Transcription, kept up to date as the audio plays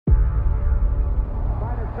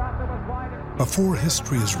Before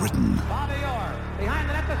history is written,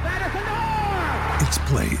 it's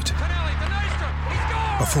played.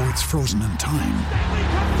 Before it's frozen in time,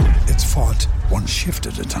 it's fought one shift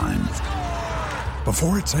at a time.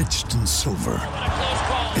 Before it's etched in silver,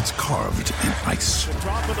 it's carved in ice.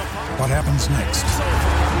 What happens next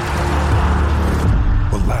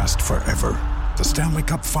will last forever. The Stanley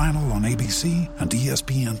Cup Final on ABC and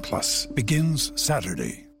ESPN Plus begins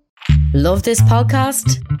Saturday. Love this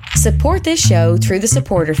podcast? Support this show through the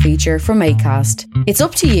supporter feature from Acast. It's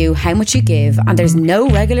up to you how much you give, and there's no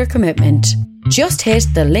regular commitment. Just hit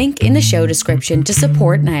the link in the show description to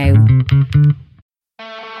support now.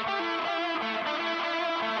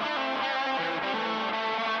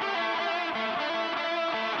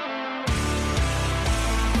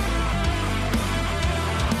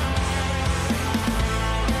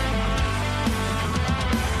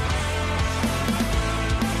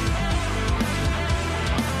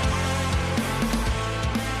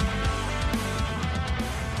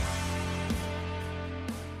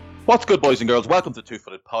 What's good, boys and girls? Welcome to Two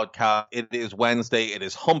Footed Podcast. It is Wednesday. It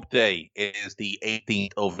is Hump Day. It is the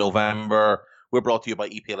 18th of November. We're brought to you by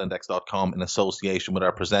EPLindex.com in association with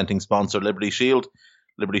our presenting sponsor, Liberty Shield.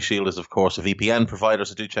 Liberty Shield is, of course, a VPN provider,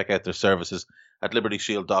 so do check out their services at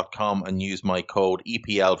libertyshield.com and use my code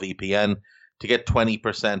EPLVPN to get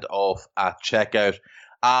 20% off at checkout.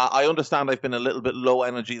 I understand I've been a little bit low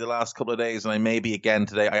energy the last couple of days, and I may be again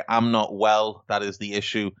today. I am not well. That is the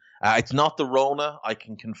issue. It's not the Rona. I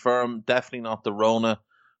can confirm, definitely not the Rona,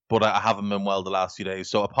 but I haven't been well the last few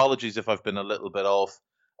days. So apologies if I've been a little bit off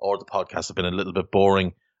or the podcast has been a little bit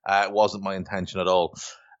boring. It wasn't my intention at all.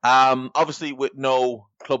 Obviously, with no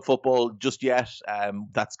club football just yet,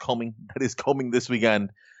 that's coming. That is coming this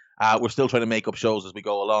weekend. We're still trying to make up shows as we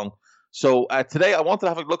go along. So today I wanted to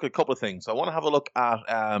have a look at a couple of things. I want to have a look at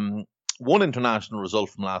one international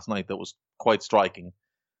result from last night that was quite striking.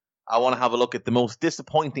 I want to have a look at the most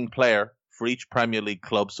disappointing player for each Premier League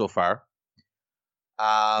club so far.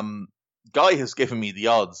 Guy has given me the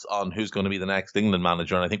odds on who's going to be the next England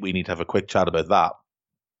manager, and I think we need to have a quick chat about that.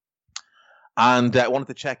 And I wanted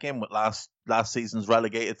to check in with last season's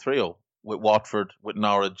relegated trio, with Watford, with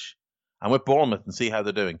Norwich, and with Bournemouth, and see how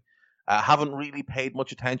they're doing. I haven't really paid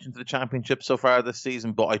much attention to the Championship so far this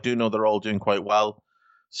season, but I do know they're all doing quite well.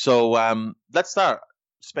 So let's start.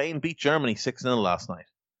 Spain beat Germany 6-0 last night.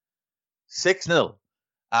 6-0.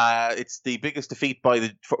 It's the biggest defeat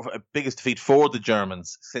for the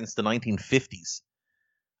Germans since the 1950s,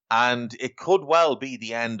 and it could well be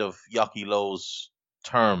the end of Joachim Löw's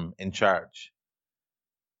term in charge.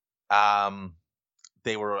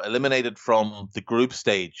 They were eliminated from the group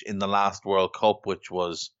stage in the last World Cup, which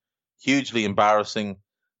was hugely embarrassing.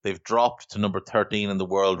 They've dropped to number 13 in the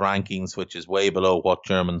world rankings, which is way below what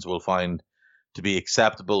Germans will find to be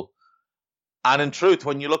acceptable. And in truth,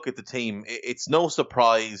 when you look at the team, it's no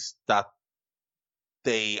surprise that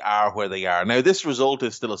they are where they are. Now, this result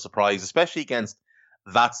is still a surprise, especially against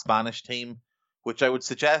that Spanish team, which I would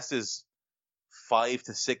suggest is 5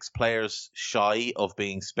 to 6 players shy of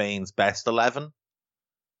being Spain's best 11.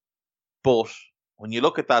 But when you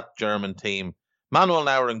look at that German team, Manuel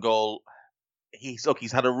Neuer in goal,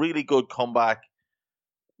 he's had a really good comeback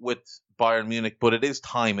with Bayern Munich, but it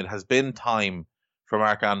has been time for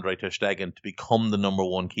Marc-Andre ter Stegen to become the number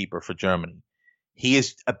one keeper for Germany. He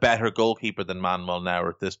is a better goalkeeper than Manuel Neuer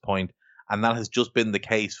at this point, and that has just been the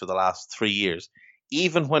case for the last 3 years.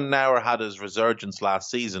 Even when Neuer had his resurgence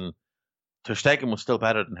last season, ter Stegen was still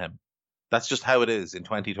better than him. That's just how it is in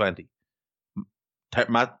 2020.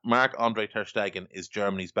 Marc-Andre ter Stegen is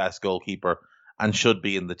Germany's best goalkeeper and should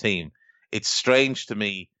be in the team. It's strange to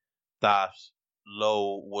me that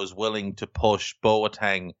Löw was willing to push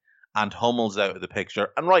Boateng and Hummels out of the picture,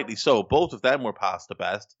 and rightly so. Both of them were past the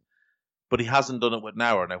best, but he hasn't done it with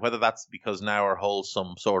Neuer. Now, whether that's because Neuer holds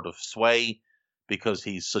some sort of sway, because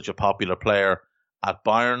he's such a popular player at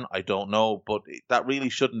Bayern, I don't know, but that really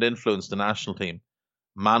shouldn't influence the national team.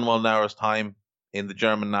 Manuel Neuer's time in the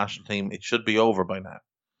German national team, it should be over by now.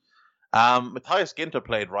 Matthias Ginter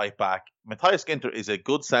played right back. Matthias Ginter is a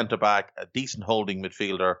good centre-back, a decent holding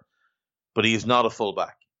midfielder, but he is not a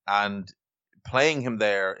full-back. And playing him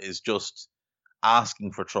there is just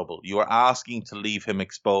asking for trouble. You are asking to leave him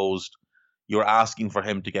exposed. You're asking for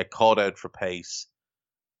him to get caught out for pace.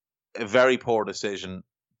 A very poor decision.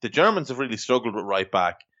 The Germans have really struggled with right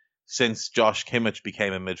back since Josh Kimmich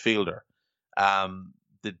became a midfielder.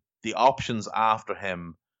 The options after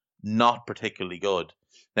him, not particularly good.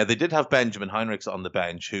 Now, they did have Benjamin Heinrichs on the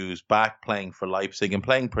bench, who's back playing for Leipzig and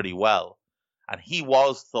playing pretty well. And he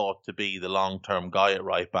was thought to be the long-term guy at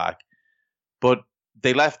right back. But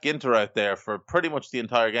they left Ginter out there for pretty much the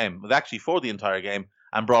entire game. Actually, for the entire game,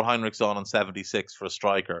 and brought Heinrichs on 76 for a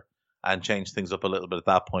striker and changed things up a little bit at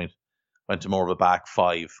that point. Went to more of a back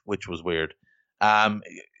five, which was weird.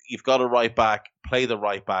 You've got a right back, play the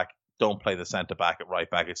right back. Don't play the centre back at right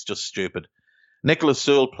back. It's just stupid. Nicolas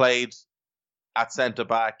Sewell played at centre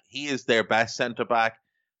back. He is their best centre back.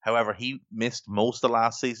 However, he missed most of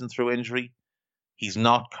last season through injury. He's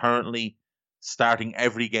not currently starting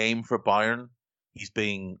every game for Bayern. He's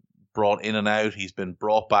being brought in and out. He's been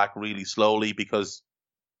brought back really slowly because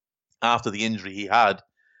after the injury he had,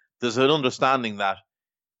 there's an understanding that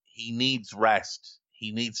he needs rest.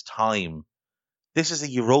 He needs time. This is a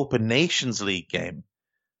Europa Nations League game.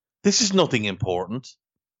 This is nothing important.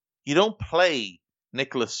 You don't play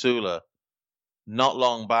Nicolas Sewell not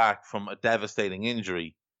long back from a devastating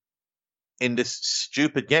injury in this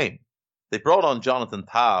stupid game. They brought on Jonathan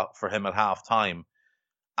Tah for him at half time.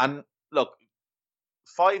 And look,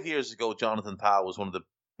 5 years ago, Jonathan Tah was one of the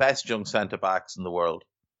best young centre-backs in the world.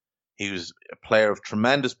 He was a player of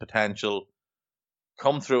tremendous potential,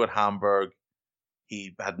 come through at Hamburg.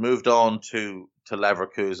 He had moved on to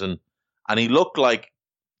Leverkusen, and he looked like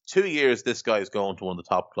 2 years this guy is going to one of the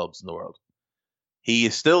top clubs in the world. He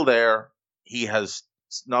is still there. He has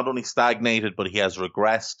not only stagnated, but he has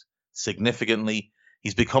regressed significantly.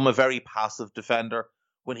 He's become a very passive defender.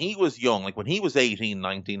 When he was young, like when he was 18,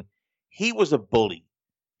 19, he was a bully.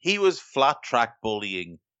 He was flat track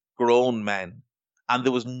bullying grown men, and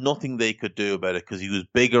there was nothing they could do about it because he was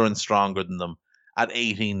bigger and stronger than them at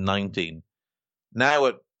 18, 19. Now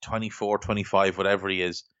at 24, 25, whatever he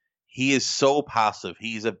is so passive.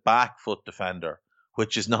 He's a back foot defender,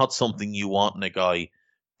 which is not something you want in a guy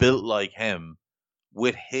built like him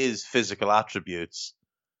with his physical attributes.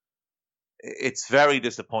 It's very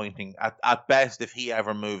disappointing. At best, if he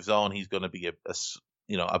ever moves on, he's going to be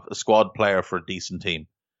a squad player for a decent team.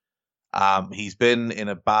 He's been in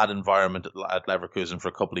a bad environment at Leverkusen for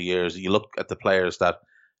a couple of years. You look at the players that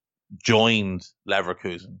joined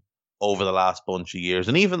Leverkusen over the last bunch of years,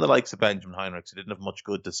 and even the likes of Benjamin Heinrichs, he didn't have much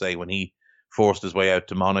good to say when he forced his way out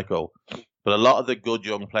to Monaco. But a lot of the good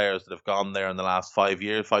young players that have gone there in the last 5,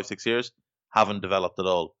 6 years, haven't developed at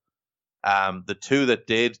all. The two that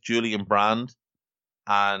did, Julian Brand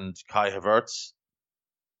and Kai Havertz,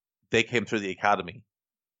 they came through the academy.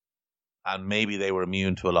 And maybe they were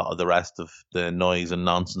immune to a lot of the rest of the noise and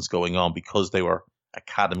nonsense going on because they were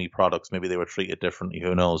academy products. Maybe they were treated differently.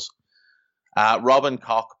 Who knows? Robin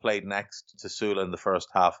Koch played next to Sewell in the first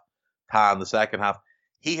half, Tah in the second half.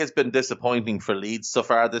 He has been disappointing for Leeds so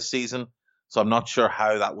far this season, so I'm not sure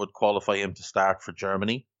how that would qualify him to start for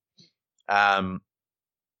Germany.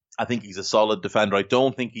 I think he's a solid defender. I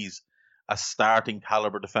don't think he's a starting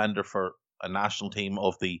caliber defender for a national team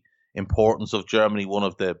of the importance of Germany, one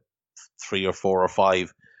of the 3 or 4 or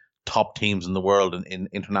 5 top teams in the world in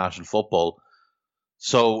international football.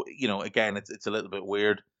 So, again, it's a little bit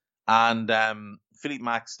weird. And Philippe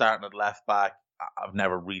Max starting at left back, I've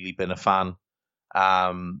never really been a fan.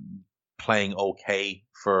 Playing okay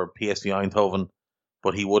for PSV Eindhoven,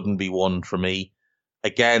 but he wouldn't be one for me.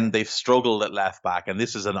 Again, they've struggled at left back, and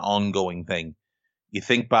this is an ongoing thing. You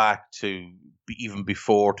think back to even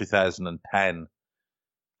before 2010,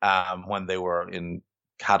 when they were in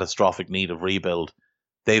catastrophic need of rebuild.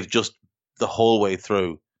 They've just, the whole way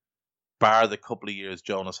through, bar the couple of years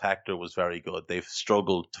Jonas Hector was very good, they've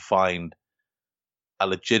struggled to find a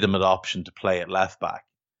legitimate option to play at left back.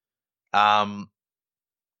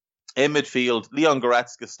 In midfield, Leon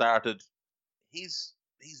Goretzka started. He's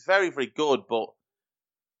very, very good, but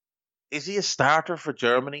is he a starter for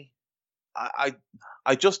Germany?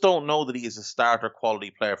 I just don't know that he is a starter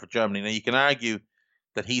quality player for Germany. Now, you can argue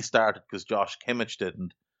that he started because Josh Kimmich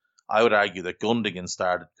didn't. I would argue that Gundogan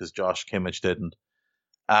started because Josh Kimmich didn't.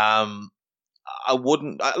 I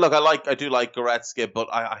do like Goretzka,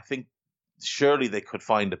 but I think surely they could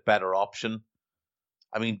find a better option.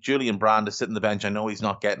 I mean, Julian Brand is sitting on the bench. I know he's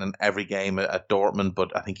not getting in every game at Dortmund,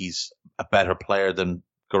 but I think he's a better player than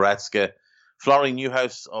Goretzka. Florian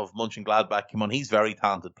Neuhaus of Mönchengladbach came on. He's very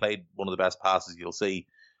talented, played one of the best passes you'll see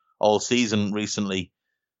all season recently.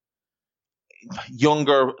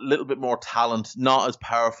 Younger, a little bit more talent, not as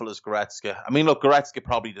powerful as Goretzka. I mean, look, Goretzka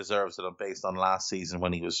probably deserves it based on last season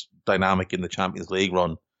when he was dynamic in the Champions League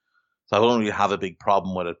run. So I don't really have a big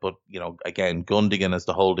problem with it. But, again, Gundogan as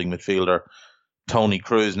the holding midfielder, Tony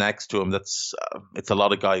Cruz next to him, it's a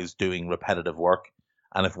lot of guys doing repetitive work.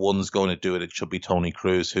 And if one's going to do it, it should be Tony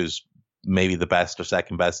Cruz, who's maybe the best or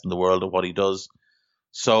second best in the world at what he does.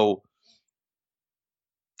 So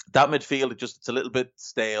that midfield, it's a little bit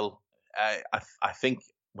stale. I think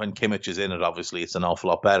when Kimmich is in it, obviously it's an awful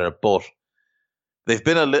lot better. But They've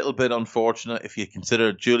been a little bit unfortunate if you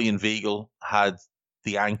consider Julian Weigl had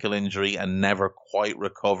the ankle injury and never quite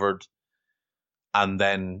recovered. And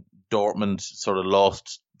then Dortmund sort of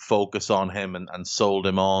lost focus on him and sold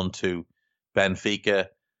him on to Benfica.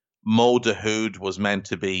 Mo Dahoud was meant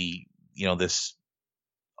to be, this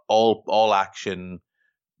all action,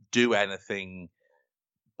 do anything,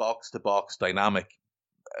 box to box dynamic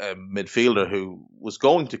midfielder who was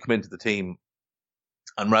going to come into the team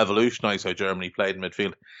and revolutionize how Germany played in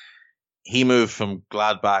midfield. He moved from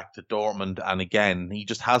Gladbach to Dortmund, and again, he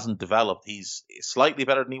just hasn't developed. He's slightly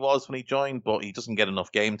better than he was when he joined, but he doesn't get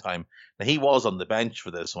enough game time. Now, he was on the bench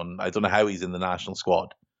for this one. I don't know how he's in the national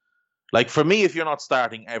squad. Like, for me, if you're not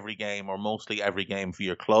starting every game or mostly every game for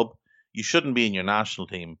your club, you shouldn't be in your national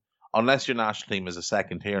team unless your national team is a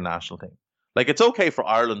second-tier national team. Like, it's okay for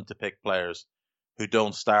Ireland to pick players who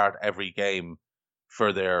don't start every game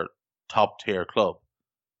for their top-tier club,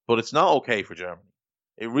 but it's not okay for Germany.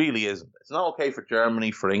 It really isn't. It's not okay for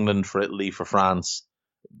Germany, for England, for Italy, for France.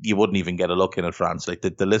 You wouldn't even get a look in at France. Like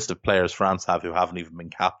the list of players France have who haven't even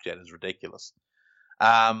been capped yet is ridiculous.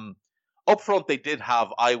 Up front, they did have,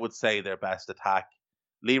 I would say, their best attack.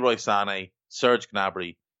 Leroy Sané, Serge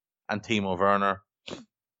Gnabry, and Timo Werner.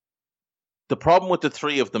 The problem with the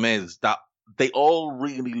three of them is that they all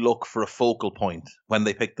really look for a focal point when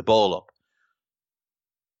they pick the ball up.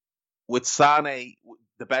 With Sané,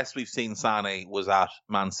 the best we've seen Sané was at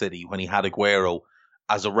Man City when he had Aguero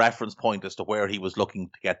as a reference point as to where he was looking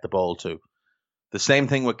to get the ball to. The same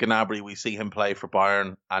thing with Gnabry. We see him play for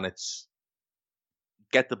Bayern, and it's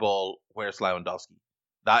get the ball, where's Lewandowski?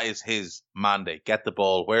 That is his mandate. Get the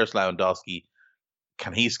ball, where's Lewandowski?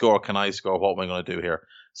 Can he score? Can I score? What am I going to do here?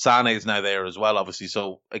 Sané is now there as well, obviously.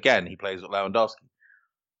 So, again, he plays with Lewandowski.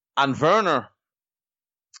 And Werner,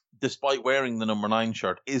 despite wearing the number 9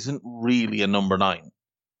 shirt, isn't really a number 9.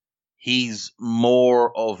 He's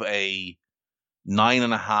more of a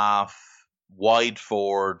 9.5 wide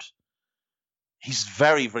forward. He's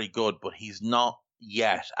very, very good, but he's not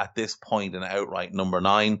yet at this point an outright number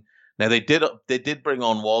 9. Now they did bring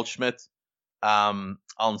on Waldschmidt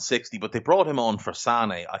on 60, but they brought him on for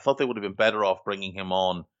Sané. I thought they would have been better off bringing him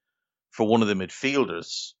on for one of the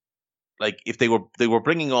midfielders. Like if they were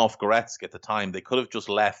bringing off Goretzka at the time, they could have just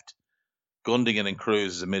left Gundogan and Kroos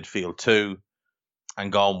as a midfield 2. And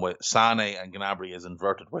gone with Sané and Gnabry as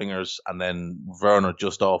inverted wingers, and then Werner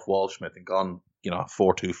just off Waldschmidt and gone,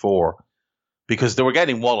 4-2-4, because they were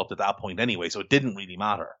getting walloped at that point anyway, so it didn't really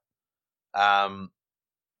matter.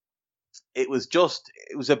 It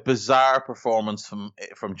was a bizarre performance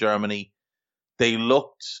from Germany. They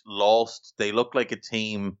looked lost. They looked like a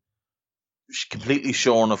team completely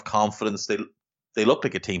shorn of confidence. They looked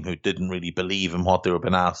like a team who didn't really believe in what they were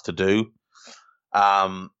being asked to do.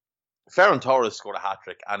 Ferran Torres scored a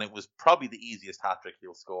hat-trick, and it was probably the easiest hat-trick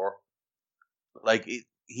he'll score. Like,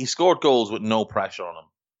 he scored goals with no pressure on him.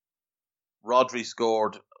 Rodri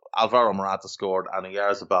scored, Alvaro Morata scored, and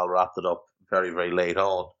Oyarzabal wrapped it up very, very late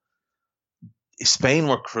on. Spain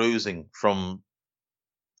were cruising from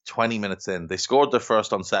 20 minutes in. They scored their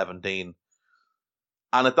first on 17.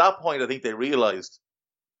 And at that point, I think they realised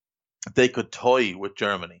they could toy with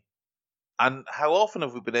Germany. And how often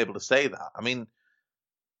have we been able to say that? I mean,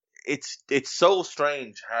 it's so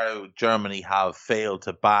strange how Germany have failed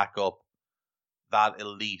to back up that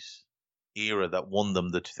elite era that won them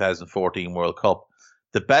the 2014 World Cup.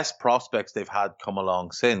 The best prospects they've had come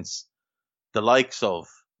along since, the likes of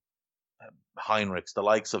Heinrichs, the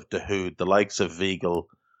likes of Dahoud, the likes of Weigl,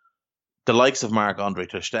 the likes of Marc-Andre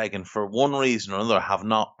ter Stegen, for one reason or another, have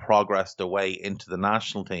not progressed their way into the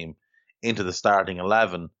national team, into the starting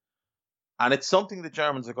 11. And it's something the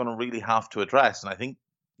Germans are going to really have to address. And I think,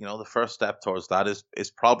 the first step towards that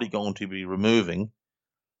is probably going to be removing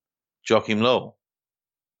Joachim Löw.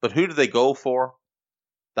 But who do they go for?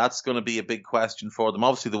 That's going to be a big question for them.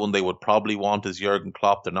 Obviously, the one they would probably want is Jurgen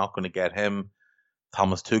Klopp. They're not going to get him.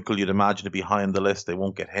 Thomas Tuchel, you'd imagine, to be high on the list. They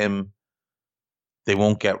won't get him. They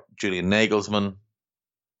won't get Julian Nagelsmann.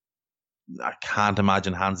 I can't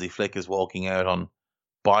imagine Hansi Flick is walking out on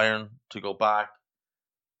Bayern to go back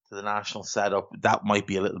to the national setup. That might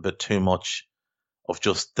be a little bit too much of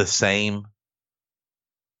just the same.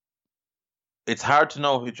 It's hard to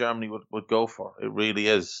know who Germany would go for. It really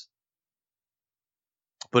is.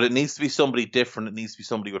 But it needs to be somebody different. It needs to be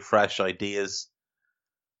somebody with fresh ideas.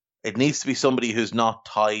 It needs to be somebody who's not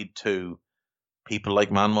tied to people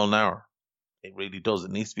like Manuel Neuer. It really does.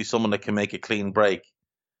 It needs to be someone that can make a clean break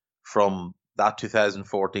from that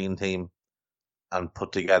 2014 team and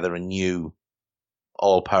put together a new,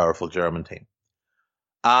 all-powerful German team.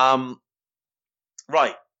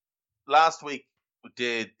 Right. Last week we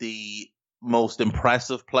did the most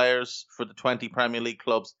impressive players for the 20 Premier League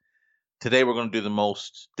clubs. Today we're going to do the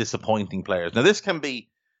most disappointing players. Now this can be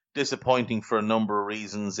disappointing for a number of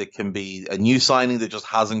reasons. It can be a new signing that just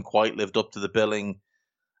hasn't quite lived up to the billing,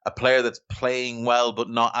 a player that's playing well but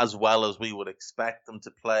not as well as we would expect them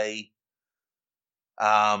to play.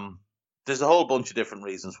 There's a whole bunch of different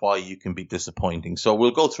reasons why you can be disappointing, so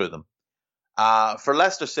we'll go through them. For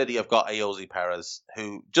Leicester City, I've got Ayoze Perez,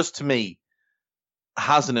 who, just to me,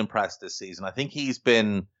 hasn't impressed this season. I think he's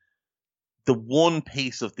been the one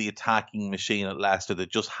piece of the attacking machine at Leicester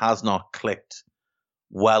that just has not clicked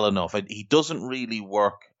well enough. He doesn't really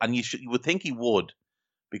work, and you would think he would,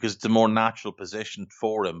 because it's a more natural position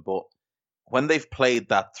for him. But when they've played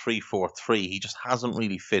that 3-4-3, he just hasn't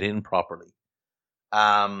really fit in properly.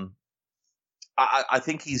 I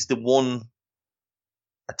think he's the one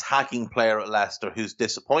attacking player at Leicester who's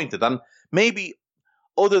disappointed, and maybe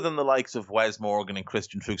other than the likes of Wes Morgan and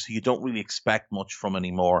Christian Fuchs, who you don't really expect much from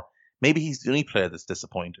anymore, maybe he's the only player that's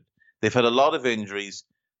disappointed. They've had a lot of injuries.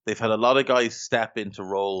 They've had a lot of guys step into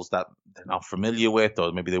roles that they're not familiar with,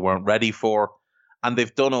 or maybe they weren't ready for, and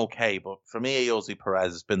they've done okay. But for me, Ayoze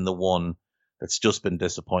Perez has been the one that's just been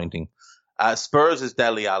disappointing. Spurs is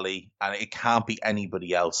Dele Alli, and it can't be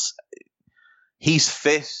anybody else. He's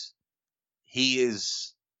fit. He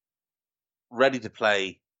is ready to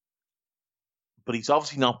play, but he's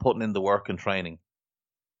obviously not putting in the work and training.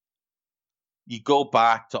 You go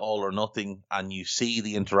back to All or Nothing and you see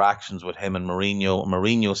the interactions with him and Mourinho.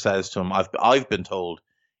 Mourinho says to him, I've been told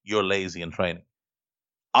you're lazy in training.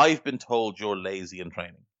 I've been told you're lazy in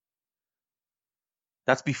training.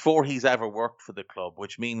 That's before he's ever worked for the club,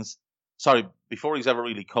 before he's ever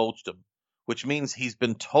really coached him, which means he's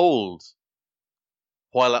been told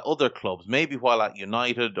while at other clubs, maybe while at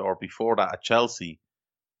United or before that at Chelsea,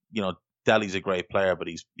 Dele's a great player, but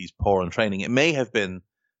he's poor in training. It may have been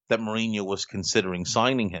that Mourinho was considering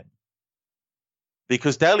signing him,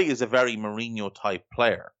 because Dele is a very Mourinho-type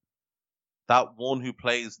player. That one who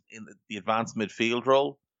plays in the advanced midfield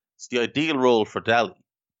role, it's the ideal role for Dele.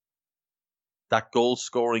 That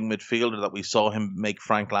goal-scoring midfielder that we saw him make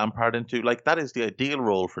Frank Lampard into, that is the ideal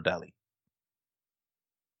role for Dele.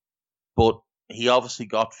 But he obviously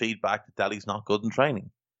got feedback that Dele's not good in training.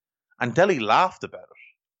 And Dele laughed about it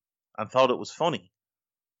and thought it was funny.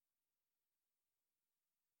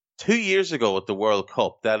 2 years ago at the World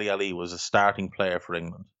Cup, Dele Alli was a starting player for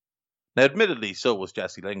England. Now, admittedly, so was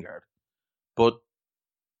Jesse Lingard. But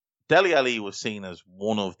Dele Alli was seen as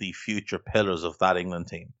one of the future pillars of that England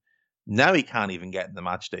team. Now he can't even get in the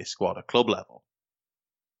matchday squad at club level.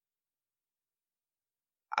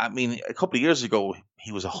 I mean, a couple of years ago,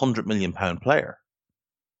 he was a £100 million player.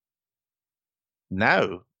 Now,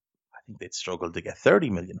 I think they'd struggle to get 30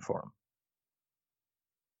 million for him.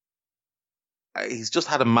 He's just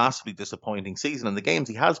had a massively disappointing season. In the games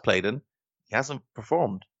he has played in, he hasn't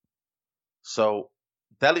performed. So,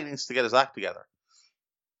 Dele needs to get his act together.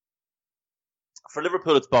 For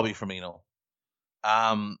Liverpool, it's Bobby Firmino.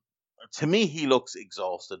 To me, he looks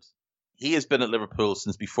exhausted. He has been at Liverpool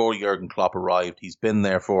since before Jurgen Klopp arrived. He's been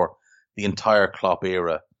there for the entire Klopp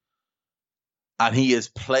era. And he has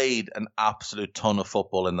played an absolute ton of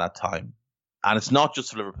football in that time. And it's not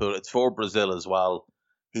just for Liverpool, it's for Brazil as well.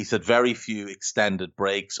 He's had very few extended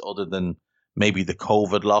breaks other than maybe the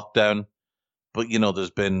COVID lockdown. But,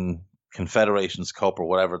 there's been Confederations Cup or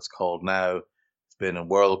whatever it's called now. There's been a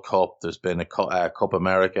World Cup. There's been a Cup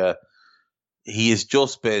America. He has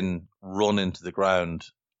just been run into the ground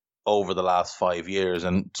over the last 5 years.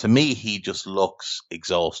 And to me, he just looks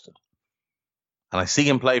exhausted. And I see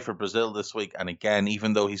him play for Brazil this week. And again,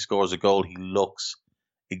 even though he scores a goal, he looks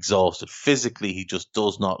exhausted. Physically, he just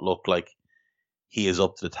does not look like he is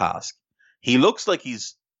up to the task. He looks like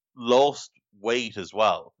he's lost weight as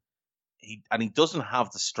well. He doesn't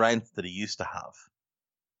have the strength that he used to have.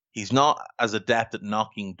 He's not as adept at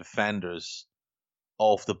knocking defenders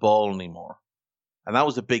off the ball anymore. And that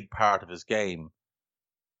was a big part of his game.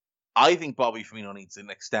 I think Bobby Firmino needs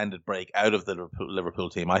an extended break out of the Liverpool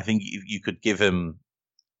team. I think you could give him,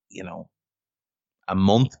 a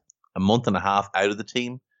month and a half out of the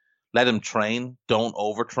team. Let him train. Don't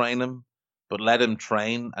overtrain him, but let him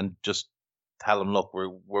train and just tell him, look,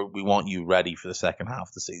 we want you ready for the second half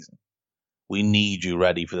of the season. We need you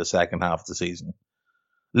ready for the second half of the season.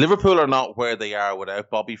 Liverpool are not where they are without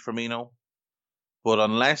Bobby Firmino, but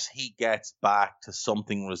unless he gets back to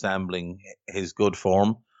something resembling his good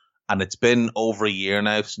form, and it's been over a year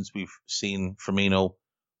now since we've seen Firmino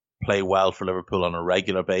play well for Liverpool on a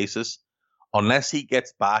regular basis, unless he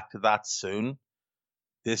gets back to that soon,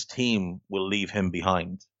 this team will leave him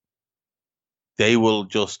behind. they will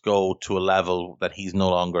just go to a level that he's no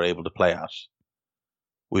longer able to play at.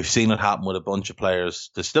 We've seen it happen with a bunch of players.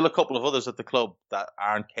 There's still a couple of others at the club that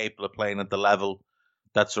aren't capable of playing at the level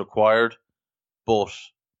that's required, but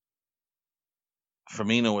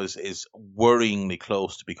Firmino is worryingly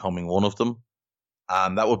close to becoming one of them.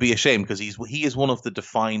 And that would be a shame because he is one of the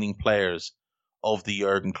defining players of the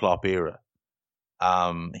Jurgen Klopp era.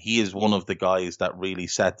 He is one of the guys that really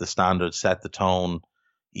set the standard, set the tone.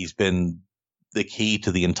 He's been the key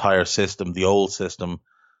to the entire system, the old system,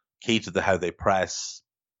 key to how they press.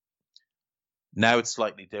 Now it's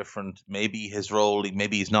slightly different. Maybe his role,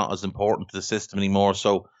 maybe he's not as important to the system anymore,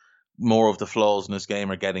 so more of the flaws in his game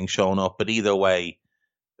are getting shown up. But either way,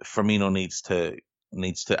 Firmino needs to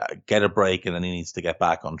get a break, and then he needs to get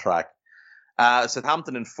back on track.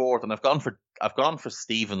 Southampton in fourth, and I've gone for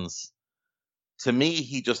Stevens. To me,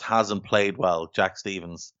 he just hasn't played well, Jack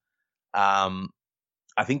Stevens.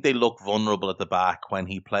 I think they look vulnerable at the back when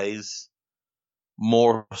he plays,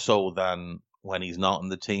 more so than when he's not in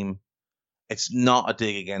the team. It's not a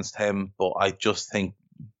dig against him, but I just think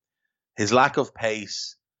his lack of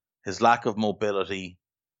pace, his lack of mobility,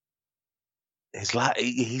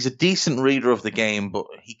 he's a decent reader of the game, but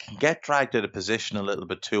he can get dragged out of position a little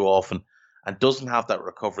bit too often and doesn't have that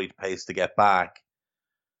recovery pace to get back.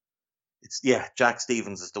 Jack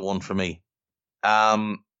Stevens is the one for me.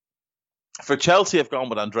 For Chelsea, I've gone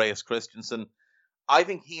with Andreas Christensen. I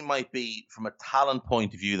think he might be, from a talent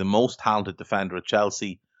point of view, the most talented defender at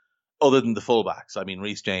Chelsea, other than the fullbacks. I mean,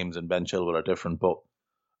 Reece James and Ben Chilwell are different, but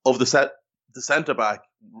of the centre-back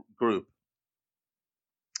group,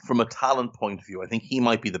 from a talent point of view, I think he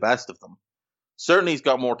might be the best of them. Certainly he's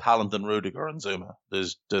got more talent than Rudiger and Zuma.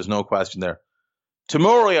 There's no question there.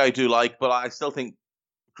 Tomori I do like, but I still think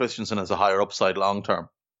Christensen has a higher upside long term.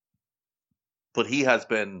 But he has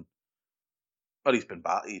been, he's been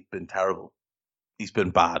bad. He's been terrible. He's been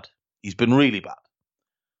bad. He's been really bad.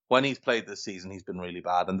 When he's played this season, he's been really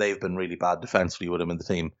bad, and they've been really bad defensively with him in the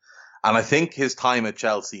team. And I think his time at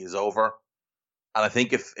Chelsea is over. And I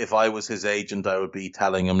think if I was his agent, I would be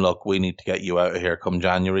telling him, look, we need to get you out of here come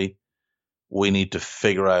January. We need to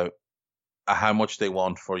figure out how much they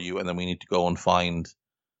want for you, and then we need to go and find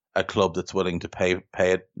a club that's willing to pay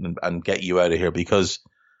it and get you out of here, because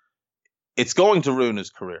it's going to ruin his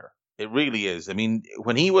career. It really is. I mean,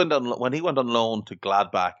 when he went on loan to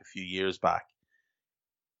Gladbach a few years back,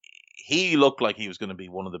 he looked like he was going to be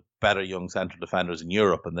one of the better young central defenders in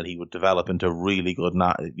Europe, and that he would develop into a really good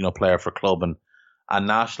player for club and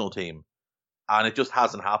national team. And it just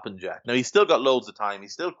hasn't happened yet. Now, he's still got loads of time.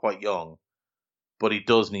 He's still quite young, but he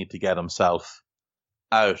does need to get himself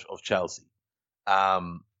out of Chelsea.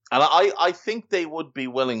 And I think they would be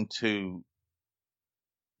willing to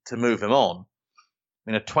move him on. I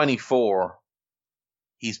mean, at 24,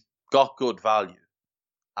 he's got good value,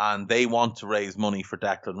 and they want to raise money for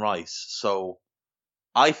Declan Rice. So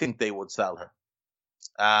I think they would sell her.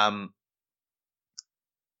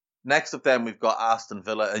 Next up then, we've got Aston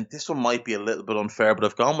Villa, and this one might be a little bit unfair, but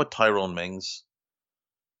I've gone with Tyrone Mings,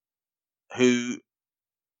 who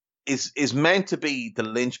is meant to be the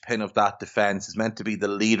linchpin of that defence, is meant to be the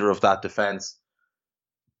leader of that defence,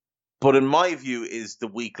 but in my view is the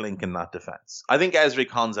weak link in that defence. I think Ezri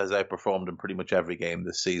Konsa has outperformed in pretty much every game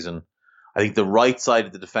this season. I think the right side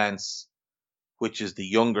of the defence, which is the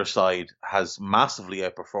younger side, has massively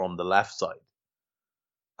outperformed the left side.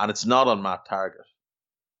 And it's not on Matt Targett.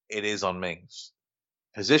 It is on Mings.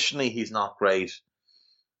 Positionally, he's not great.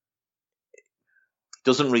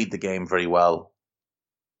 Doesn't read the game very well.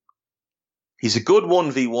 He's a good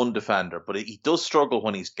 1v1 defender, but he does struggle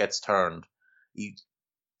when he gets turned. He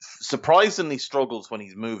surprisingly struggles when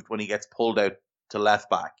he's moved, when he gets pulled out to left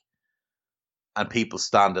back and people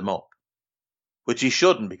stand him up, which he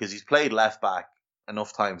shouldn't, because he's played left back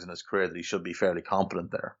enough times in his career that he should be fairly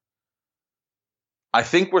competent there. I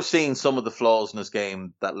think we're seeing some of the flaws in his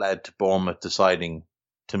game that led to Bournemouth deciding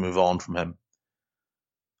to move on from him.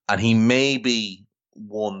 And he may be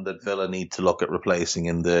one that Villa need to look at replacing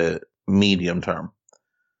in the medium term.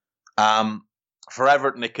 For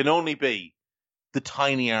Everton, it can only be the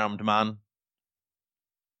tiny-armed man,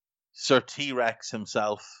 Sir T-Rex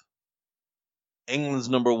himself, England's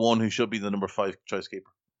number one, who should be the number 5 choice keeper.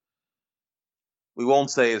 We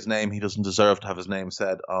won't say his name. He doesn't deserve to have his name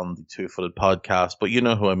said on the Two Footed podcast, but you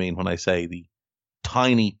know who I mean when I say the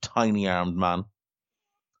tiny-armed man.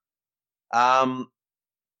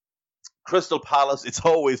 Crystal Palace, it's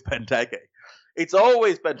always Benteke. It's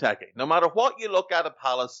always Benteke. No matter what you look at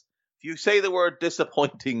Palace, if you say the word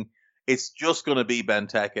disappointing, it's just going to be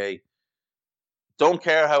Benteke. Don't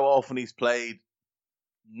care how often he's played.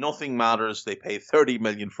 Nothing matters. They pay 30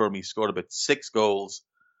 million for him. He scored about 6 goals.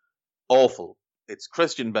 Awful. It's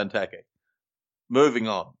Christian Benteke. Moving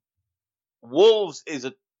on. Wolves is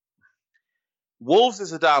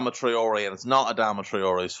Adama Traore, and it's not Adama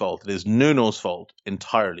Traore's fault. It is Nuno's fault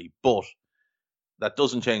entirely. But that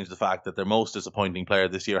doesn't change the fact that their most disappointing player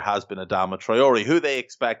this year has been Adama Traore, who they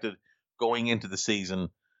expected going into the season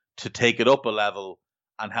to take it up a level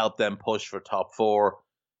and help them push for top 4.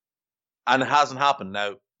 And it hasn't happened.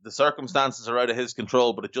 Now, the circumstances are out of his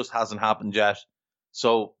control, but it just hasn't happened yet.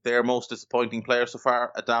 So, their most disappointing player so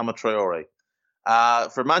far, Adama Traore.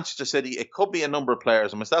 For Manchester City, it could be a number of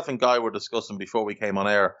players. And myself and Guy were discussing before we came on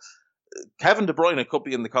air. Kevin De Bruyne could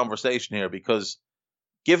be in the conversation here because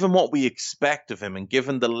given what we expect of him and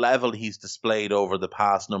given the level he's displayed over the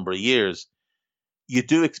past number of years, you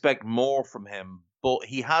do expect more from him. But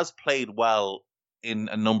he has played well in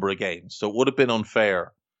a number of games. So it would have been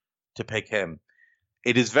unfair to pick him.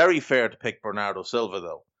 It is very fair to pick Bernardo Silva,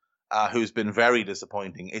 though, who's been very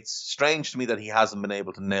disappointing. It's strange to me that he hasn't been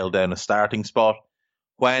able to nail down a starting spot.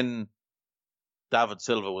 When David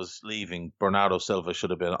Silva was leaving, Bernardo Silva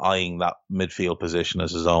should have been eyeing that midfield position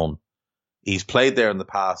as his own. He's played there in the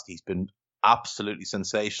past. He's been absolutely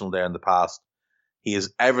sensational there in the past. He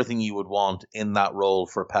is everything you would want in that role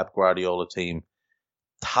for a Pep Guardiola team.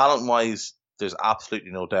 Talent-wise, there's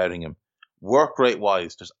absolutely no doubting him. Work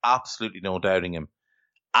rate-wise, there's absolutely no doubting him.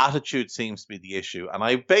 Attitude seems to be the issue. And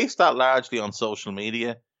I base that largely on social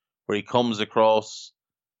media, where he comes across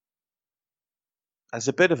as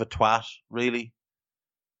a bit of a twat, really.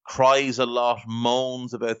 Cries a lot,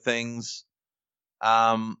 moans about things.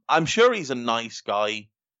 I'm sure he's a nice guy.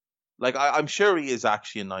 I'm sure he is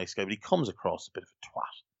actually a nice guy, but he comes across a bit of a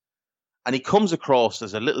twat. And he comes across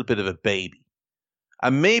as a little bit of a baby.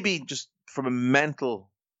 And maybe just from a mental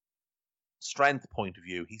strength point of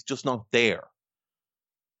view, he's just not there.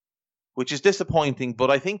 Which is disappointing,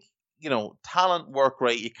 but I think, talent, work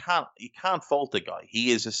rate, you can't fault the guy.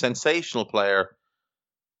 He is a sensational player.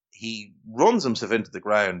 He runs himself into the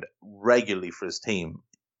ground regularly for his team.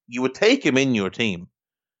 You would take him in your team,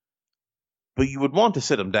 but you would want to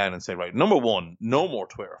sit him down and say, right, number one, no more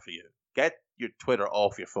Twitter for you. Get your Twitter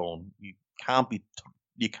off your phone. You can't be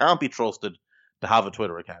trusted to have a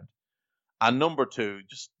Twitter account. And number two,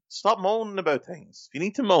 just stop moaning about things. If you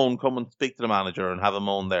need to moan, come and speak to the manager and have a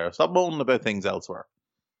moan there. Stop moaning about things elsewhere.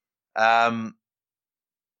 Number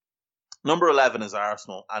 11 is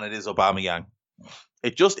Arsenal, and it is Aubameyang.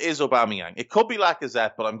 It just is Aubameyang. It could be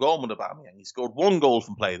Lacazette, but I'm going with Aubameyang. He scored 1 goal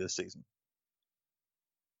from play this season.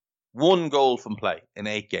 1 goal from play in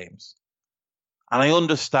 8 games. And I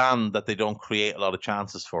understand that they don't create a lot of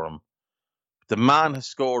chances for him. But the man has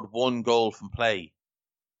scored 1 goal from play.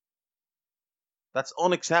 That's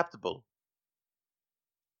unacceptable.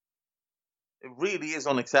 It really is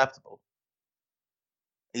unacceptable.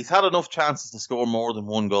 He's had enough chances to score more than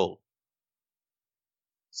 1 goal.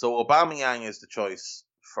 So Aubameyang is the choice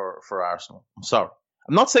for Arsenal. I'm sorry.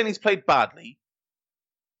 I'm not saying he's played badly,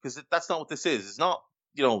 because that's not what this is. It's not,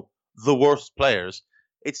 the worst players.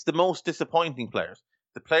 It's the most disappointing players.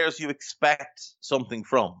 The players you expect something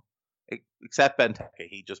from. Except Benteke,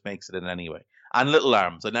 he just makes it in anyway. And Little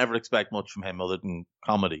Arms, I never expect much from him other than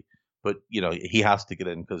comedy. But, he has to get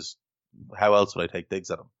in, because how else would I take digs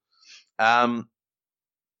at him?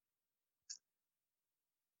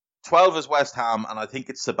 12 is West Ham, and I think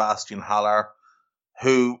it's Sebastian Haller,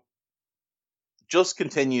 who just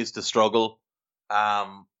continues to struggle.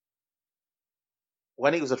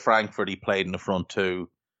 When he was at Frankfurt, he played in the front two.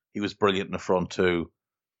 He was brilliant in the front two.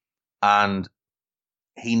 And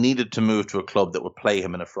he needed to move to a club that would play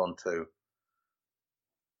him in a front two.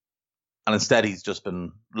 And instead, he's just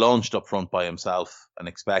been launched up front by himself and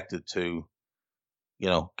expected to,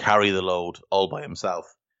 carry the load all by himself.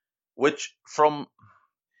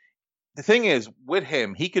 The thing is, with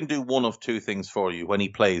him, he can do one of two things for you when he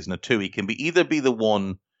plays in a two. He can either be the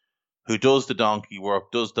one who does the donkey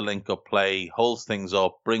work, does the link-up play, holds things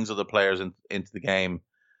up, brings other players into the game,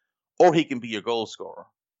 or he can be your goal scorer.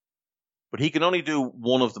 But he can only do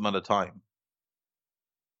one of them at a time.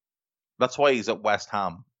 That's why he's at West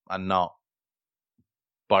Ham and not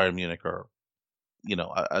Bayern Munich or,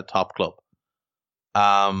 a top club.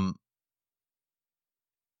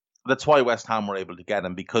 That's why West Ham were able to get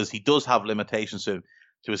him, because he does have limitations to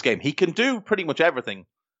his game. He can do pretty much everything,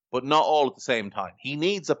 but not all at the same time. He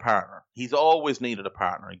needs a partner. He's always needed a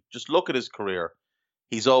partner. Just look at his career.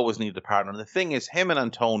 He's always needed a partner. And the thing is, him and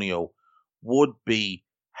Antonio would be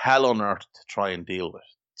hell on earth to try and deal with.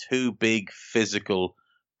 2 big, physical,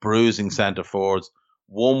 bruising centre forwards.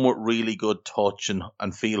 One with really good touch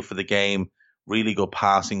and feel for the game, really good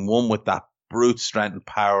passing. One with that brute strength and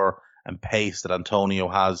power and pace that Antonio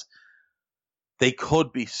has. They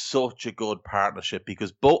could be such a good partnership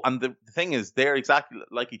because both, and the thing is, they're exactly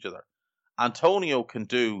like each other. Antonio can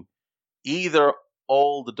do either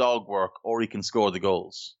all the dog work or he can score the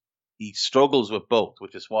goals. He struggles with both,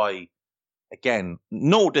 which is why, again,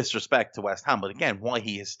 no disrespect to West Ham, but again, why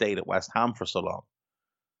he has stayed at West Ham for so long.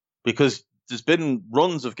 Because there's been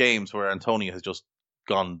runs of games where Antonio has just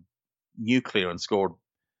gone nuclear and scored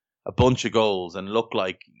a bunch of goals and looked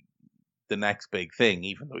like the next big thing,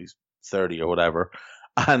 even though he's 30 or whatever.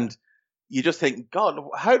 And you just think, God,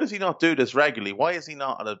 how does he not do this regularly? Why is he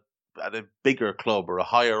not at a bigger club or a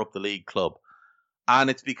higher up the league club? And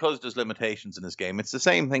it's because there's limitations in his game. It's the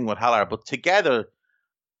same thing with Haller, but together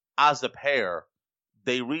as a pair,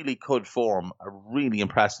 they really could form a really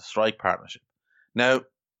impressive strike partnership. Now,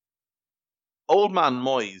 old man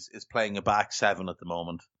Moyes is playing a back seven at the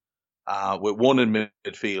moment, with one in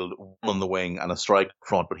midfield, one on the wing, and a striker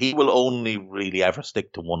front. But he will only really ever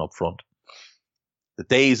stick to one up front. The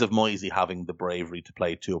days of Moyes having the bravery to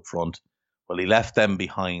play two up front, well, he left them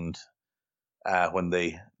behind when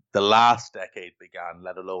the last decade began,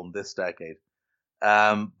 let alone this decade.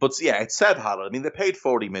 But yeah, it said Haller. I mean, they paid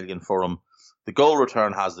 40 million for him. The goal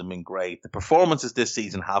return hasn't been great. The performances this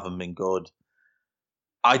season haven't been good.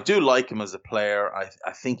 I do like him as a player.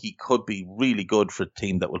 I think he could be really good for a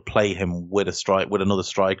team that would play him with another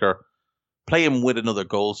striker, play him with another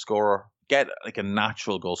goal scorer, get like a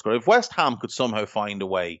natural goal scorer. If West Ham could somehow find a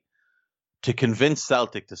way to convince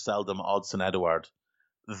Celtic to sell them Odsonne-Édouard,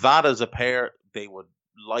 that as a pair, they would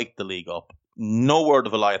light the league up. No word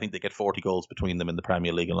of a lie, I think they get 40 goals between them in the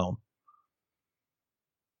Premier League alone.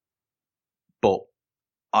 But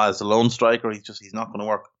as a lone striker, he's not going to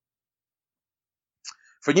work.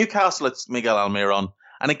 For Newcastle, it's Miguel Almiron.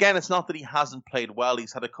 And again, it's not that he hasn't played well.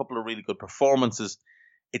 He's had a couple of really good performances.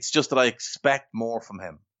 It's just that I expect more from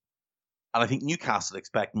him. And I think Newcastle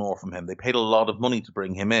expect more from him. They paid a lot of money to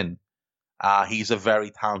bring him in. He's a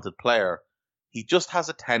very talented player. He just has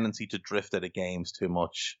a tendency to drift out of games too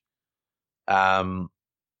much. And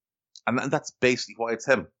that's basically why it's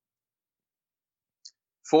him.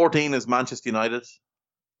 14 is Manchester United.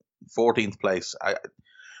 14th place.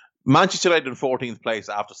 Manchester United in 14th place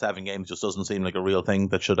after 7 games just doesn't seem like a real thing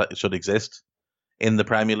that should exist in the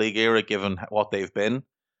Premier League era, given what they've been.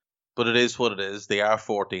 But it is what it is. They are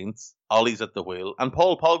 14th. Ollie's at the wheel. And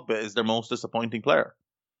Paul Pogba is their most disappointing player.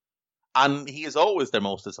 And he is always their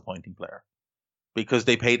most disappointing player. Because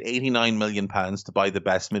they paid £89 million to buy the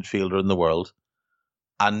best midfielder in the world.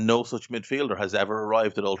 And no such midfielder has ever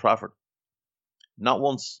arrived at Old Trafford. Not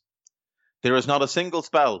once. There is not a single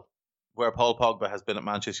spell where Paul Pogba has been at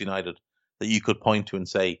Manchester United that you could point to and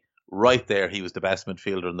say, right there, he was the best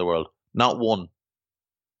midfielder in the world. Not one.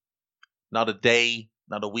 Not a day,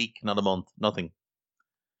 not a week, not a month, nothing.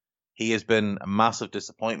 He has been a massive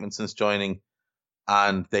disappointment since joining,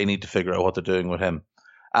 and they need to figure out what they're doing with him.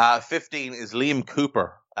 15 is Liam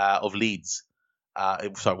Cooper of Leeds.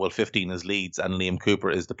 15 is Leeds, and Liam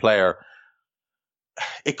Cooper is the player.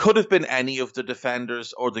 It could have been any of the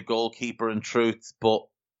defenders or the goalkeeper in truth, but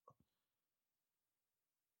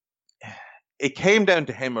it came down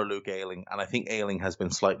to him or Luke Ayling, and I think Ayling has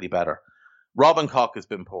been slightly better. Robin Koch has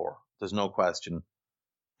been poor, there's no question.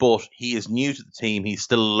 But he is new to the team. He's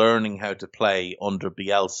still learning how to play under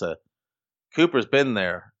Bielsa. Cooper's been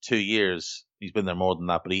there 2 years. He's been there more than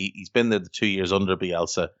that, but he's been there the 2 years under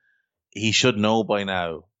Bielsa. He should know by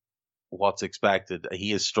now what's expected.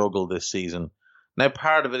 He has struggled this season. Now,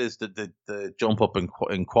 part of it is the jump up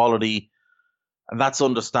in quality, and that's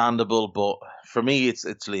understandable. But for me, it's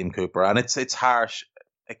Liam Cooper, and it's harsh.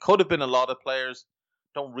 It could have been a lot of players.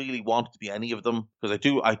 Don't really want it to be any of them, because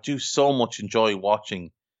I do so much enjoy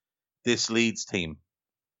watching this Leeds team.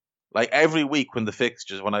 Like every week when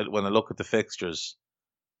I look at the fixtures,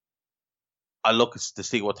 I look to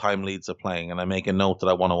see what time Leeds are playing, and I make a note that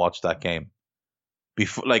I want to watch that game.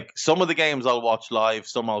 Before, like some of the games I'll watch live,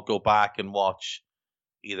 some I'll go back and watch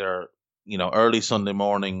either early Sunday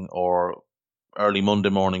morning or early Monday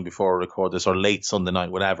morning before I record this, or late Sunday night,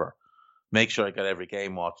 whatever. Make sure I get every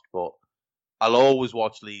game watched, but I'll always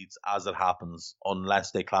watch Leeds as it happens,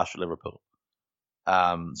 unless they clash with Liverpool.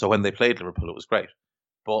 So when they played Liverpool, it was great.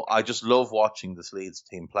 But I just love watching this Leeds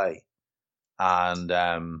team play, and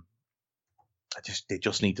they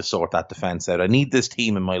just need to sort that defense out. I need this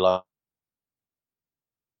team in my life.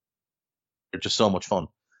 They're just so much fun.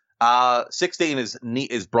 16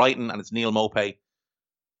 is Brighton, and it's Neil Maupay.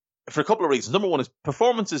 For a couple of reasons. Number one is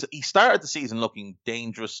performances. He started the season looking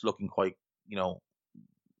dangerous, looking quite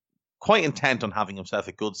intent on having himself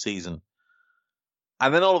a good season.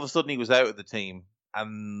 And then all of a sudden he was out of the team.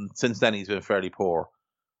 and since then he's been fairly poor.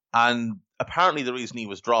 And apparently the reason he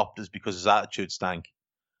was dropped is because his attitude stank.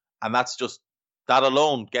 And that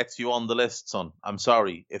alone gets you on the list, son. I'm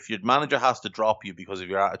sorry. If your manager has to drop you because of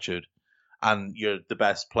your attitude and you're the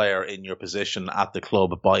best player in your position at the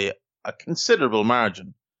club by a considerable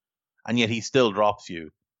margin, and yet he still drops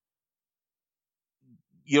you,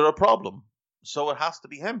 you're a problem. So it has to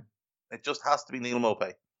be him. It just has to be Neal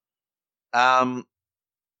Maupay.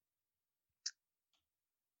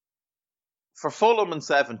 For Fulham in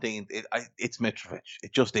 17th, it's Mitrovic.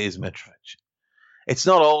 It just is Mitrovic. It's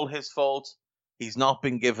not all his fault. He's not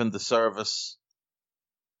been given the service.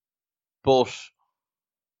 But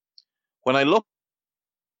when I look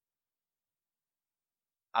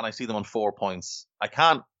and I see them on 4 points, I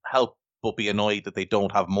can't help but be annoyed that they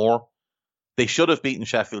don't have more. They should have beaten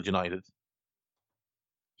Sheffield United.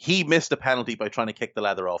 He missed a penalty by trying to kick the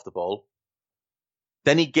leather off the ball.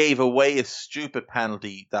 Then he gave away a stupid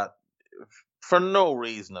penalty that, for no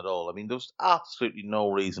reason at all. I mean, there was absolutely no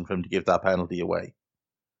reason for him to give that penalty away.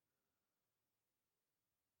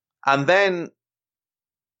 And then,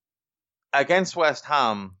 against West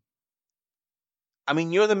Ham, I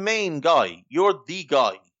mean, you're the main guy. You're the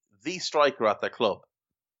guy, the striker at the club.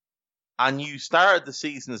 And you started the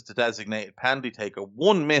season as the designated penalty taker.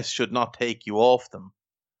 One miss should not take you off them.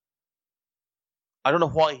 I don't know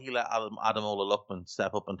why he let Ademola Lookman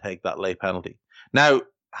step up and take that late penalty. Now,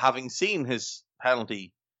 having seen his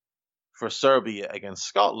penalty for Serbia against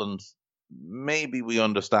Scotland, maybe we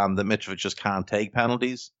understand that Mitrovic just can't take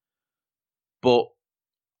penalties. But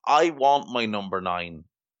I want my number 9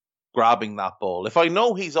 grabbing that ball. If I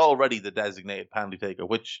know he's already the designated penalty taker,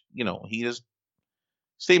 which, he has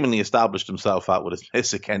seemingly established himself at with his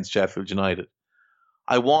miss against Sheffield United,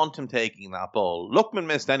 I want him taking that ball. Lookman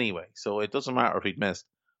missed anyway, so it doesn't matter if he'd missed.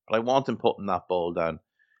 But I want him putting that ball down.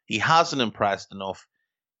 He hasn't impressed enough.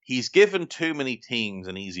 He's given too many teams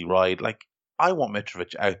an easy ride. Like, I want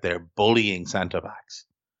Mitrovic out there bullying centre-backs.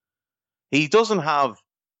 He doesn't have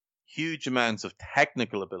huge amounts of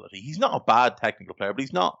technical ability. He's not a bad technical player, but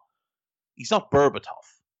he's not Berbatov.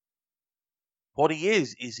 What he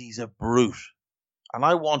is he's a brute. And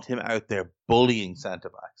I want him out there bullying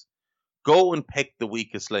centre-backs. Go and pick the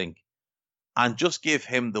weakest link and just give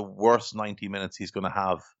him the worst 90 minutes he's going to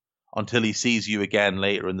have until he sees you again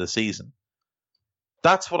later in the season.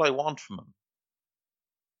 That's what I want from him.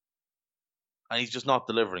 And he's just not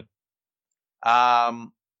delivering.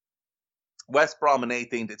 West Brom in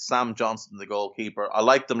 18th, it's Sam Johnstone, the goalkeeper. I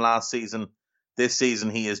liked him last season. This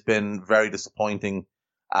season, he has been very disappointing.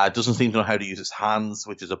 Doesn't seem to know how to use his hands,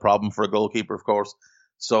 which is a problem for a goalkeeper, of course.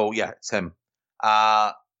 So, yeah, it's him.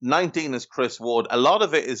 19 is Chris Wood. A lot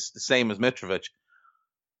of it is the same as Mitrovic.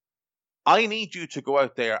 I need you to go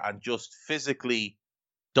out there and just physically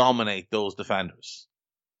dominate those defenders.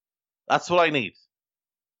 That's what I need.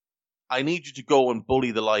 I need you to go and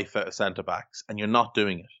bully the life out of centre-backs, and you're not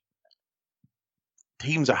doing it.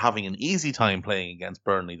 Teams are having an easy time playing against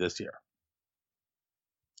Burnley this year.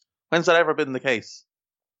 When's that ever been the case?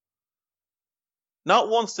 Not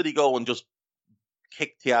once did he go and just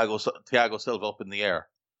kick Thiago Silva up in the air,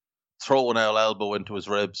 throw an elbow into his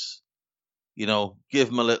ribs, give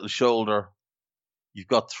him a little shoulder. You've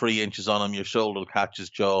got 3 inches on him, your shoulder will catch his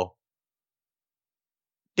jaw.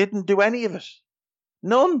 Didn't do any of it.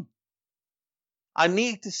 None. I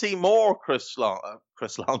need to see more Chris Long.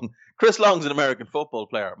 Chris Long's an American football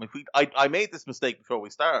player. I made this mistake before we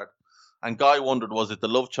started, and Guy wondered, was it the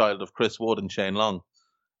love child of Chris Wood and Shane Long,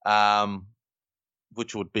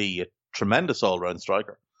 which would be a tremendous all-round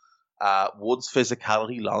striker. Wood's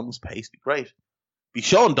physicality, Long's pace, be great. Be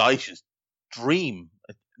Sean Dyche's dream.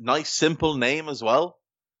 A nice, simple name as well.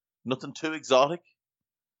 Nothing too exotic.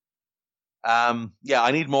 I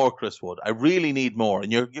need more Chris Wood. I really need more,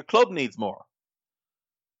 and your club needs more.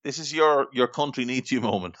 This is your country needs you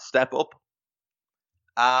moment. Step up.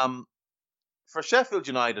 For Sheffield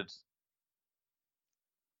United,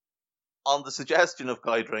 on the suggestion of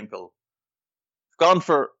Guy Drinkle, I've gone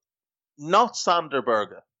for not Sander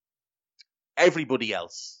Berge. Everybody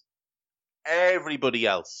else. Everybody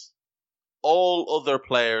else. All other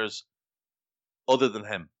players other than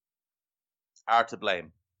him are to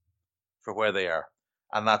blame for where they are.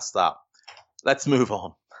 And that's that. Let's move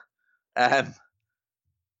on.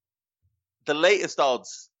 The latest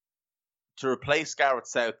odds to replace Gareth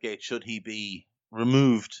Southgate, should he be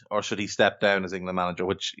removed or should he step down as England manager,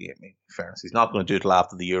 which, in fairness, he's not going to do it till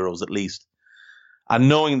after the Euros at least. And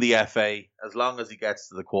knowing the FA, as long as he gets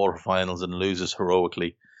to the quarterfinals and loses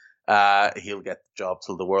heroically, he'll get the job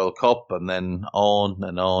till the World Cup and then on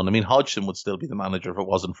and on. I mean, Hodgson would still be the manager if it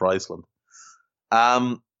wasn't for Iceland.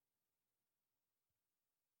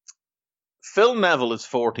 Phil Neville is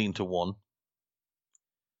 14-1.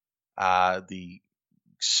 The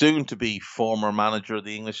soon-to-be former manager of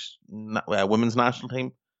the English women's national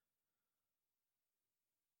team.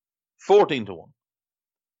 14-1.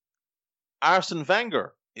 Arsene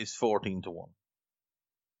Wenger is 14-1.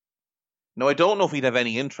 Now, I don't know if he'd have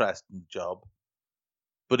any interest in the job,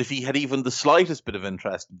 but if he had even the slightest bit of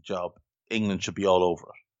interest in the job, England should be all over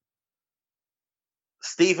it.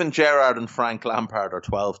 Steven Gerrard and Frank Lampard are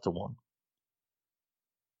 12-1.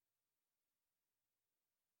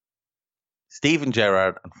 Steven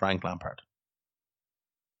Gerrard and Frank Lampard.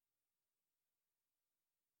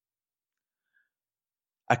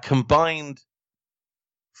 A combined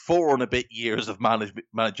 4 and a bit years of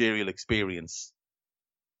managerial experience.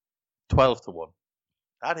 12-1.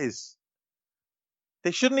 That is...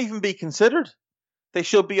 They shouldn't even be considered. They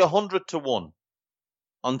should be 100-1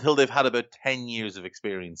 until they've had about 10 years of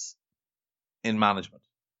experience in management.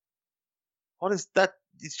 What is that?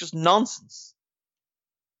 It's just nonsense.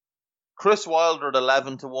 Chris Wilder at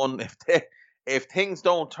 11-1. If things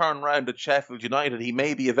don't turn around at Sheffield United, he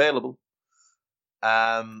may be available.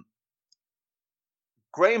 Graham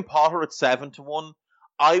Potter at 7-1.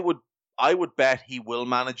 I would bet he will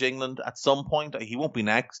manage England at some point. He won't be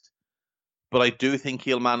next, but I do think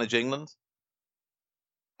he'll manage England.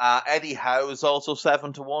 Eddie Howe is also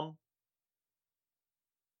 7-1.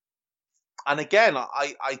 And again,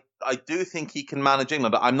 I do think he can manage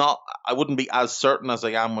England. I wouldn't be as certain as I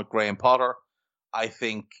am with Graham Potter. I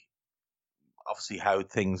think, obviously, how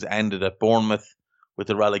things ended at Bournemouth with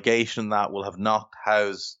the relegation, that will have knocked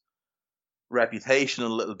Howe's reputation a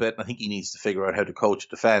little bit. And I think he needs to figure out how to coach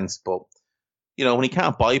defence. But, you know, when he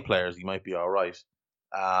can't buy players, he might be all right.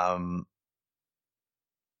 I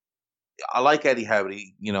like Eddie Howe.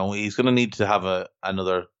 He's going to need to have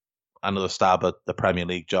another stab at the Premier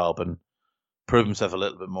League job and prove himself a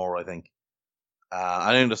little bit more, I think.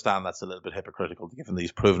 I understand that's a little bit hypocritical, given that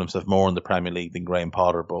he's proven himself more in the Premier League than Graham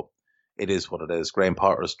Potter, but it is what it is. Graham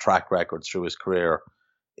Potter's track record through his career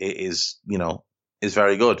is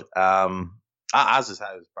very good, as is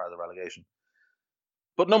Howe's part of the relegation.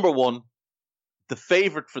 But number one, the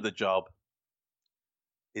favourite for the job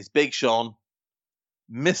is Big Sean,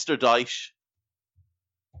 Mr. Dyche,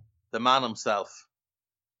 the man himself.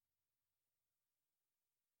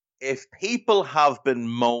 If people have been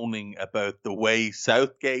moaning about the way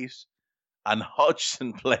Southgate and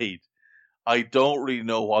Hodgson played, I don't really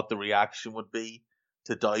know what the reaction would be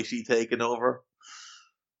to Dyche taking over.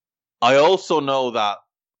 I also know that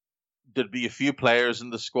there'd be a few players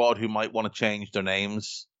in the squad who might want to change their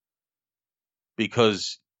names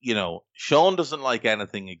because, Sean doesn't like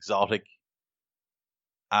anything exotic.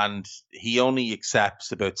 And he only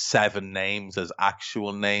accepts about 7 names as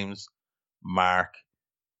actual names. Mark,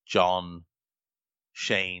 John,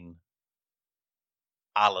 Shane,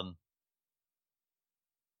 Alan,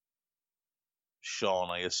 Sean,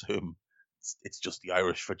 I assume. It's just the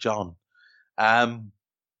Irish for John. Like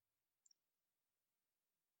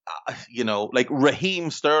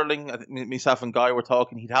Raheem Sterling, I think myself and Guy were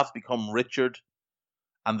talking, he'd have to become Richard.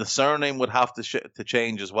 And the surname would have to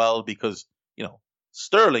change as well because,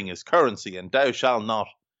 Sterling is currency, and thou shalt not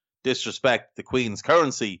disrespect the Queen's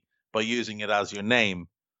currency by using it as your name.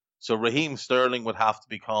 So Raheem Sterling would have to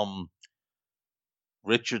become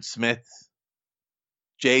Richard Smith.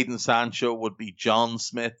 Jadon Sancho would be John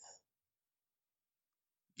Smith.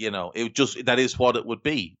 That is what it would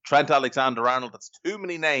be. Trent Alexander-Arnold, that's too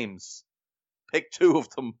many names. Pick 2 of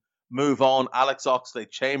them, move on. Alex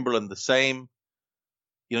Oxlade-Chamberlain, the same.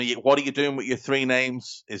 What are you doing with your 3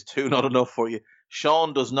 names? Is 2 not enough for you?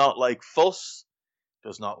 Sean does not like fuss,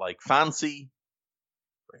 does not like fancy.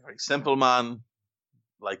 Very, very simple man.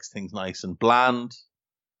 Likes things nice and bland.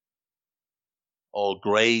 All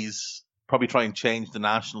greys. Probably try and change the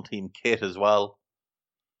national team kit as well.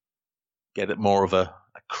 Get it more of a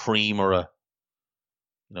cream or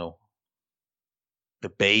the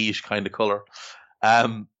beige kind of colour.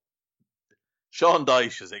 Sean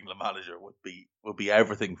Dyche as England manager would be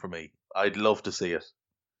everything for me. I'd love to see it.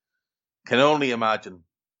 Can only imagine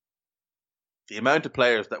the amount of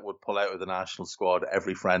players that would pull out of the national squad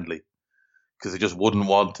every friendly because they just wouldn't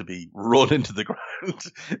want to be run into the ground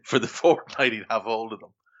for the fortnight he'd have hold of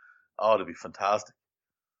them. Oh, it'd be fantastic.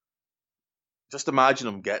 Just imagine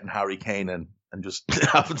him getting Harry Kane in and just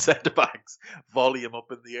having centre-backs volley him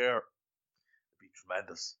up in the air. It'd be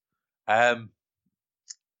tremendous.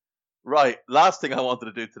 Right, last thing I wanted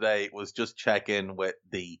to do today was just check in with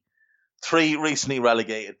the 3 recently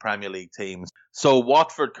relegated Premier League teams. So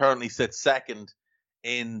Watford currently sits second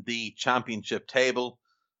in the Championship table.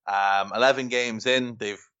 11 games in,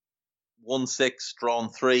 they've won 6,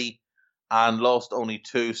 drawn 3, and lost only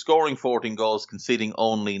 2, scoring 14 goals, conceding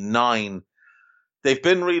only 9. They've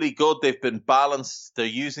been really good. They've been balanced. They're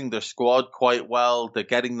using their squad quite well. They're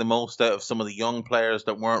getting the most out of some of the young players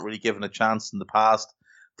that weren't really given a chance in the past.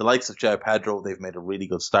 The likes of João Pedro, they've made a really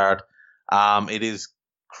good start. It is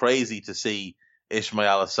crazy to see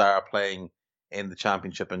Ismail Assar playing in the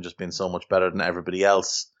Championship and just being so much better than everybody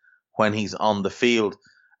else when he's on the field.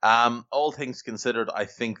 All things considered, I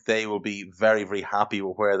think they will be very, very happy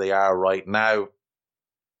with where they are right now.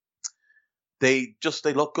 They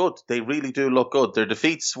look good. They really do look good. Their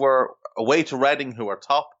defeats were away to Reading, who are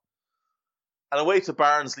top, and away to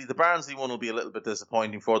Barnsley. The Barnsley one will be a little bit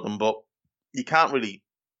disappointing for them, but you can't really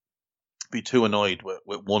be too annoyed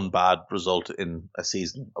with one bad result in a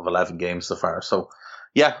season of 11 games so far. So,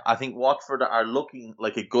 yeah, I think Watford are looking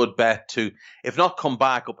like a good bet to, if not come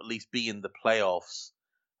back up, at least be in the playoffs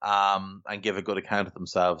and give a good account of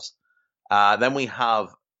themselves. Then we have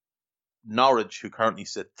Norwich, who currently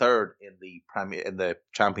sit third in the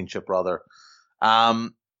Championship, rather.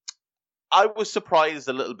 I was surprised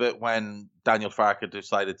a little bit when Daniel Farke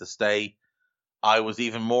decided to stay. I was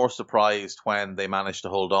even more surprised when they managed to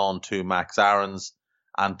hold on to Max Aarons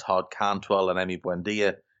and Todd Cantwell and Emi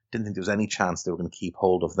Buendia. Didn't think there was any chance they were going to keep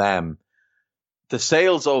hold of them. The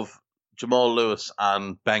sales of Jamal Lewis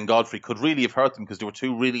and Ben Godfrey could really have hurt them because they were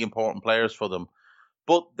 2 really important players for them.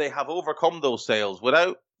 But they have overcome those sales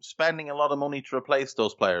without spending a lot of money to replace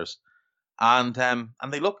those players. And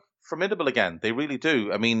they look formidable again. They really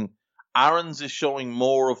do. I mean, Aarons is showing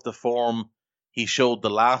more of the form he showed the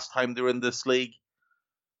last time they were in this league.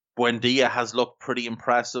 Buendia has looked pretty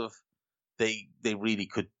impressive. They really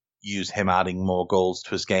could use him adding more goals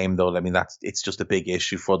to his game, though. I mean, it's just a big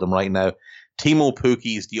issue for them right now. Timo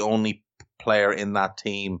Pukki is the only player in that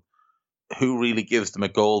team who really gives them a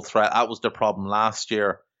goal threat. That was their problem last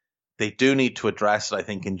year. They do need to address it, I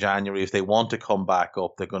think, in January. If they want to come back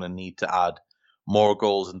up, they're going to need to add more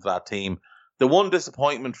goals into that team. The one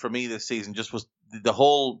disappointment for me this season just was the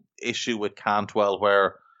whole issue with Cantwell,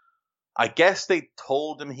 where I guess they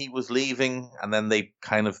told him he was leaving and then they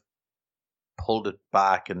kind of pulled it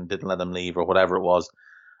back and didn't let him leave or whatever it was.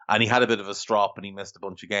 And he had a bit of a strop and he missed a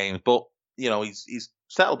bunch of games. But, he's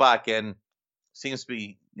settled back in, seems to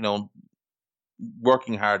be,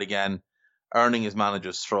 working hard again, earning his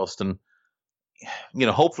manager's trust, and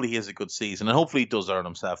hopefully he has a good season, and hopefully he does earn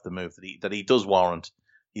himself the move that he does warrant.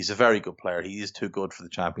 He's a very good player. He is too good for the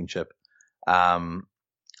Championship, and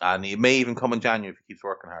he may even come in January if he keeps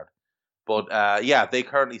working hard. But they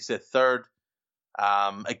currently sit third.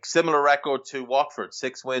 A similar record to Watford: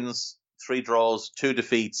 6 wins, 3 draws, 2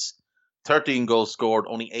 defeats, 13 goals scored,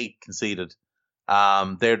 only 8 conceded.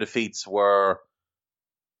 Their defeats were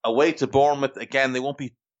away to Bournemouth. Again, they won't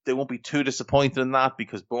be too disappointed in that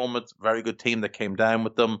because Bournemouth, very good team that came down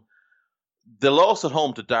with them. The loss at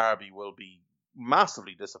home to Derby will be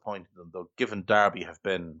massively disappointing to them, though, given Derby have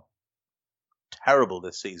been terrible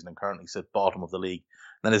this season and currently sit bottom of the league.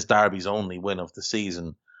 That is Derby's only win of the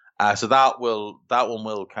season. So that one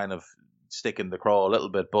will kind of stick in the craw a little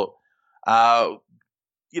bit, but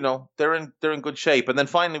they're in good shape. And then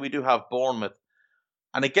finally we do have Bournemouth.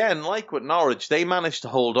 And again, like with Norwich, they managed to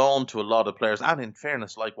hold on to a lot of players. And in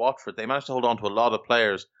fairness, like Watford, they managed to hold on to a lot of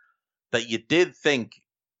players that you did think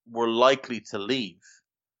were likely to leave.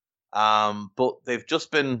 But they've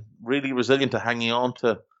just been really resilient to hanging on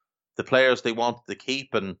to the players they wanted to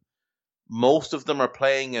keep. And most of them are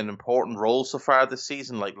playing an important role so far this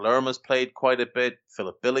season. Like Lerma's played quite a bit.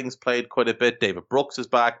 Philip Billings played quite a bit. David Brooks is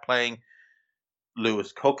back playing.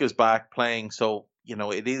 Lewis Cook is back playing. So,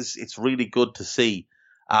 it's really good to see.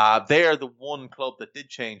 They're the one club that did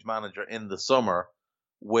change manager in the summer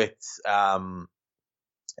with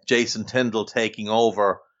Jason Tindall taking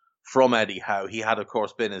over from Eddie Howe. He had, of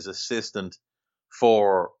course, been his assistant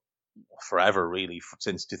for forever, really,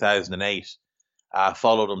 since 2008.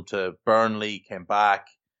 Followed him to Burnley, came back.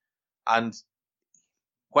 And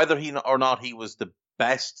whether he or not he was the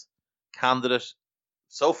best candidate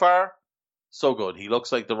so far, so good. He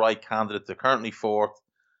looks like the right candidate. They're currently 4th.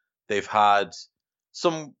 They've had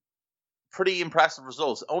some pretty impressive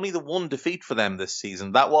results. Only the one defeat for them this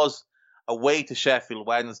season. That was away to Sheffield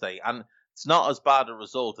Wednesday. And it's not as bad a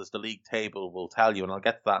result as the league table will tell you, and I'll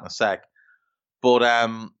get to that in a sec. But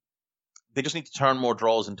they just need to turn more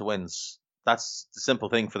draws into wins. That's the simple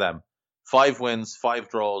thing for them. 5 wins, 5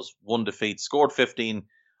 draws, 1 defeat, scored 15,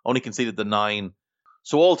 only conceded the 9.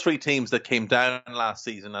 So all 3 teams that came down last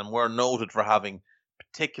season and were noted for having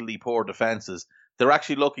particularly poor defences, they're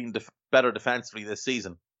actually looking better defensively this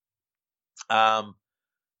season. The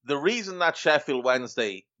reason that Sheffield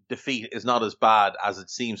Wednesday defeat is not as bad as it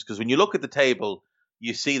seems, because when you look at the table,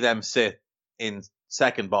 you see them sit in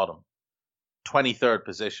second bottom, 23rd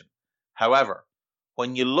position. However,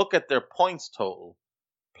 when you look at their points total,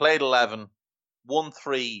 played 11, won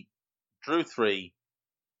 3, drew 3,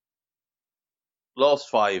 lost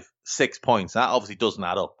 5, 6 points. That obviously doesn't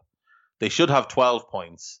add up. They should have 12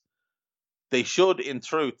 points. They should, in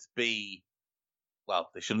truth, be, well,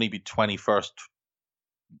 they should only be 20th,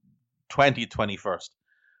 21st.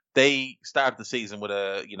 They start the season with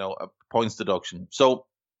a points deduction. So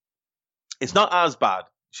it's not as bad.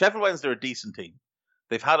 Sheffield Wednesday are a decent team.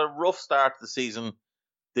 They've had a rough start to the season.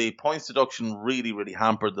 The points deduction really, really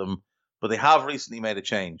hampered them. But they have recently made a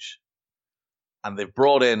change. And they've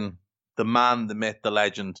brought in the man, the myth, the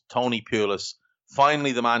legend, Tony Pulis.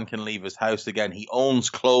 Finally, the man can leave his house again. He owns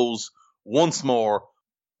clothes once more.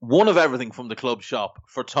 One of everything from the club shop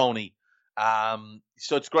for Tony.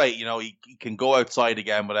 So it's great. He can go outside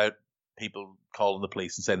again without people calling the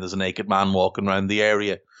police and saying there's a naked man walking around the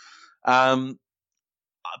area. Pulis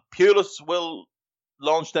will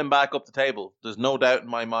launch them back up the table. There's no doubt in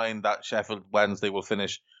my mind that Sheffield Wednesday will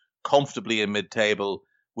finish comfortably in mid-table,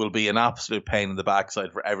 will be an absolute pain in the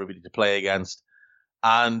backside for everybody to play against.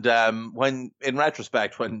 And when, in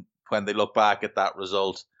retrospect, when they look back at that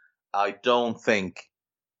result, I don't think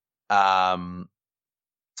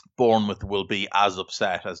Bournemouth will be as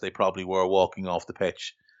upset as they probably were walking off the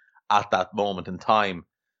pitch at that moment in time.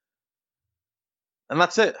 And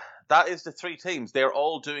that's it. That is the three teams. They're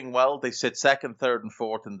all doing well. They sit second, third, and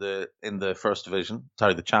fourth in the first division.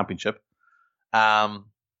 Sorry, the championship.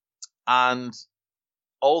 And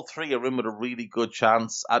all three are in with a really good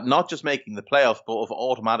chance at not just making the playoffs, but of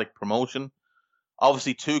automatic promotion.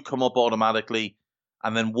 Obviously, 2 come up automatically,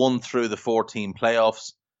 and then 1 through the 4-team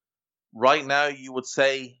playoffs. Right now, you would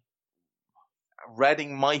say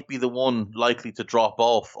Reading might be the one likely to drop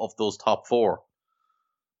off of those top 4.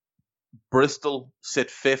 Bristol sit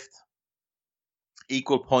 5th,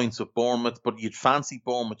 equal points with Bournemouth, but you'd fancy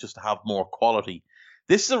Bournemouth just to have more quality.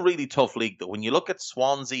 This is a really tough league, though. When you look at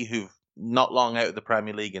Swansea, who've not long out of the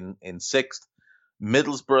Premier League in 6th,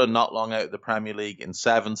 Middlesbrough not long out of the Premier League in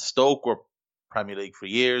 7th, Stoke were Premier League for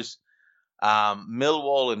years,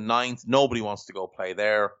 Millwall in 9th, nobody wants to go play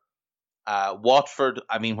there. Watford,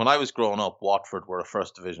 when I was growing up, Watford were a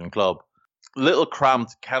first division club. Little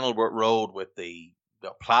cramped Kenilworth Road with the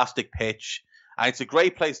plastic pitch. And it's a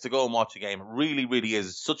great place to go and watch a game. It really, really is.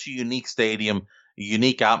 It's such a unique stadium, a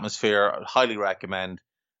unique atmosphere. I'd highly recommend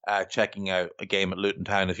checking out a game at Luton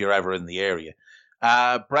Town if you're ever in the area.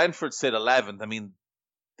 Brentford sit 11th.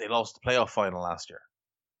 They lost the playoff final last year.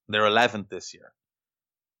 They're 11th this year.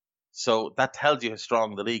 So that tells you how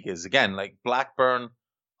strong the league is. Again, like Blackburn,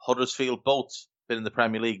 Huddersfield, both been in the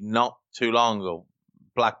Premier League not too long ago.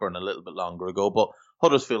 Blackburn a little bit longer ago, but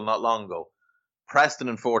Huddersfield not long ago. Preston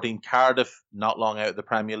in 14th, Cardiff not long out of the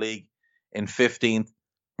Premier League in 15th.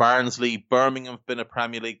 Barnsley, Birmingham have been a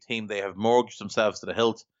Premier League team. They have mortgaged themselves to the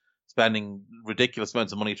hilt, spending ridiculous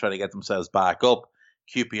amounts of money trying to get themselves back up.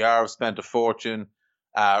 QPR have spent a fortune.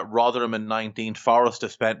 Rotherham in 19th. Forest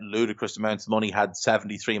have spent ludicrous amounts of money, had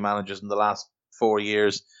 73 managers in the last 4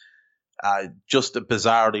 years. Just a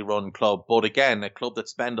bizarrely run club. But again, a club that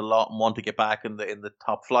spend a lot and want to get back in the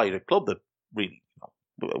top flight. A club that really,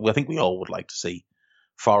 I think we all would like to see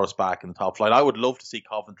Forest back in the top flight. I would love to see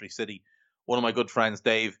Coventry City. One of my good friends,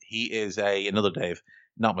 Dave, he is another Dave,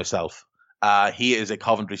 not myself. He is a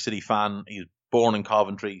Coventry City fan. He's born in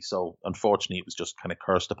Coventry, so unfortunately it was just kind of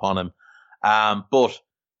cursed upon him. But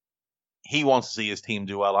he wants to see his team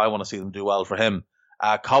do well. I want to see them do well for him.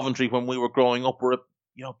 Coventry, when we were growing up,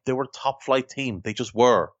 they were a top flight team. They just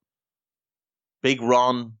were. Big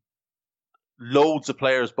Ron, loads of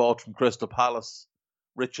players bought from Crystal Palace,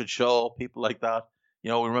 Richard Shaw, people like that.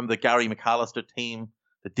 We remember the Gary McAllister team,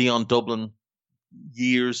 the Dion Dublin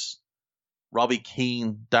years, Robbie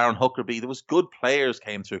Keane, Darren Huckerby. There was good players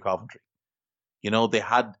came through Coventry. They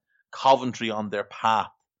had Coventry on their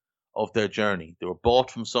path of their journey. They were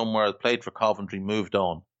bought from somewhere, played for Coventry, moved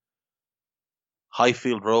on.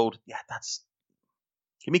 Highfield Road,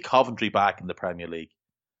 give me Coventry back in the Premier League.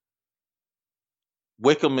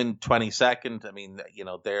 Wickham in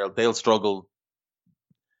 22nd. They'll struggle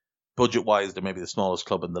budget-wise. They're maybe the smallest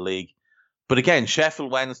club in the league. But again,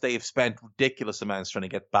 Sheffield Wednesday have spent ridiculous amounts trying to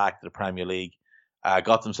get back to the Premier League.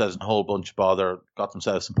 Got themselves in a whole bunch of bother. Got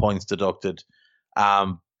themselves some points deducted.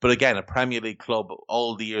 But again, a Premier League club,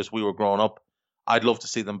 all the years we were growing up, I'd love to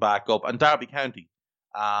see them back up. And Derby County.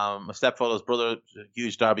 My stepfather's brother, a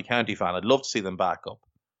huge Derby County fan. I'd love to see them back up.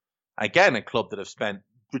 Again, a club that have spent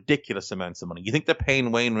ridiculous amounts of money. You think they're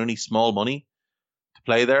paying Wayne Rooney small money to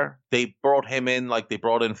play there? They brought him in like they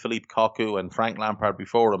brought in Philippe Cocu and Frank Lampard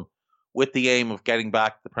before him with the aim of getting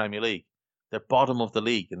back to the Premier League. They're bottom of the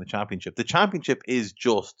league in the Championship. The Championship is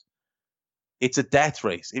just, it's a death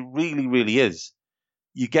race. It really, really is.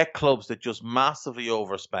 You get clubs that just massively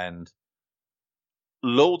overspend.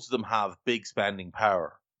 Loads of them have big spending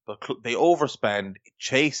power, but they overspend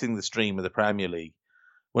chasing the stream of the Premier League.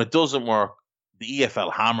 When it doesn't work, the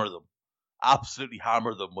EFL hammer them, absolutely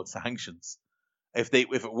hammer them with sanctions. If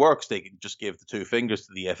it works, they can just give the two fingers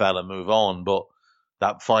to the EFL and move on. But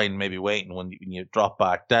that fine may be waiting when you drop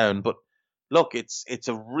back down. But look, it's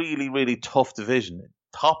a really, really tough division.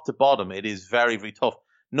 Top to bottom, it is very, very tough.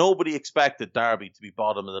 Nobody expected Derby to be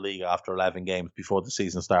bottom of the league after 11 games before the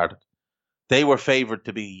season started. They were favoured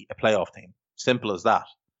to be a playoff team. Simple as that.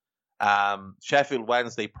 Sheffield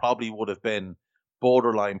Wednesday probably would have been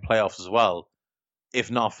borderline playoffs as well,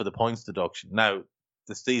 if not for the points deduction. Now,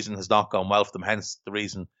 the season has not gone well for them, hence the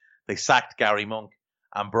reason they sacked Gary Monk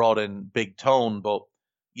and brought in Big Tone. But,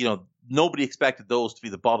 nobody expected those to be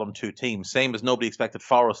the bottom two teams, same as nobody expected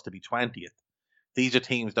Forest to be 20th. These are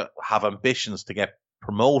teams that have ambitions to get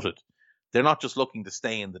promoted. They're not just looking to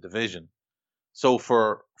stay in the division. So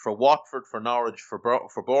for Watford, for Norwich, for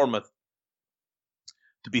Bournemouth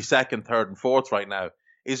to be second, third and fourth right now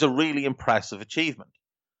is a really impressive achievement.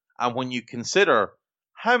 And when you consider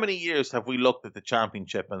how many years have we looked at the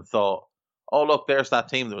Championship and thought, oh, look, there's that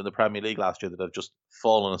team that were in the Premier League last year that have just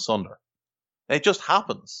fallen asunder. It just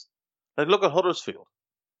happens. Like, look at Huddersfield.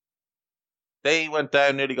 They went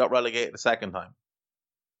down, nearly got relegated the second time.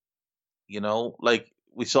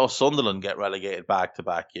 We saw Sunderland get relegated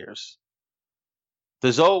back-to-back years.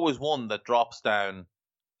 There's always one that drops down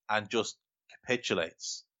and just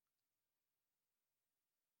capitulates.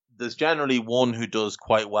 There's generally one who does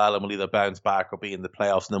quite well and will either bounce back or be in the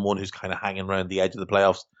playoffs, and then one who's kind of hanging around the edge of the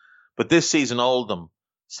playoffs. But this season, all of them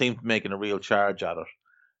seem to be making a real charge at it.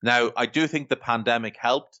 Now, I do think the pandemic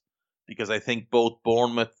helped, because I think both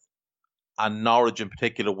Bournemouth and Norwich in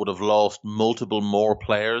particular would have lost multiple more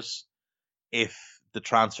players if the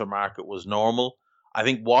transfer market was normal. I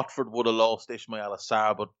think Watford would have lost Ismail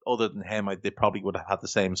Assar, but other than him, they probably would have had the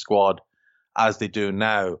same squad as they do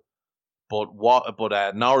now. But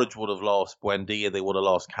Norwich would have lost Buendia, they would have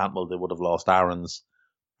lost Cantwell, they would have lost Aarons.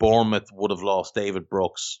 Bournemouth would have lost David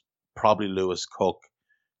Brooks, probably Lewis Cook,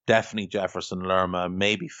 definitely Jefferson Lerma,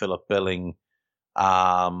 maybe Philip Billing,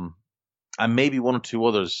 and maybe one or two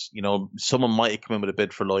others. Someone might have come in with a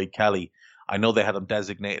bid for Lloyd Kelly. I know they had him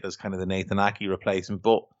designated as kind of the Nathan Aki replacement,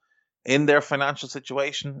 but in their financial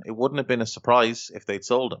situation, it wouldn't have been a surprise if they'd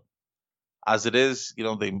sold him. As it is,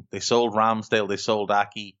 they sold Ramsdale, they sold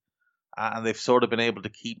Aki, and they've sort of been able to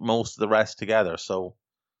keep most of the rest together. So,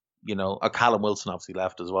 Callum Wilson obviously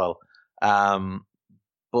left as well.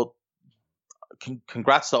 But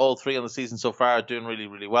congrats to all three on the season so far, doing really,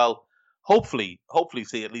 really well. Hopefully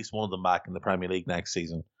see at least one of them back in the Premier League next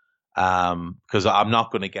season. Because I'm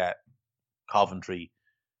not going to get Coventry,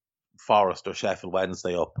 Forest or Sheffield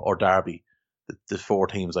Wednesday up, or Derby, the four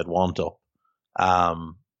teams I'd want up.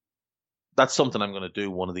 That's something I'm going to do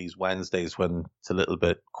one of these Wednesdays when it's a little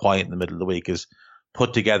bit quiet in the middle of the week, is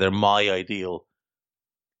put together my ideal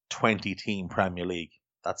 20-team Premier League.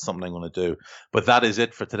 That's something I'm going to do. But that is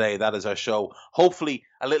it for today. That is our show. Hopefully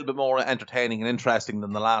a little bit more entertaining and interesting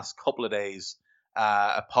than the last couple of days.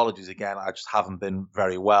 Apologies again. I just haven't been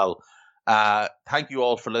very well. Thank you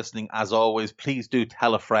all for listening. As always, please do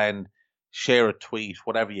tell a friend, share a tweet,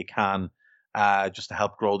 whatever you can, just to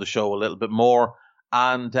help grow the show a little bit more.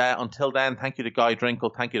 And until then, thank you to Guy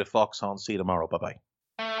Drinkle. Thank you to Foxhound. See you tomorrow. Bye-bye.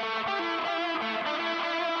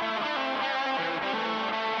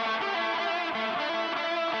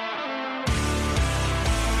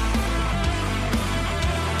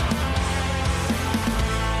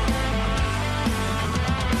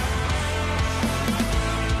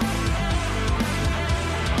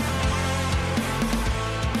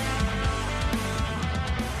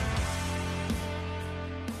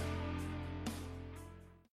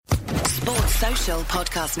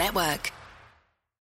 Podcast Network.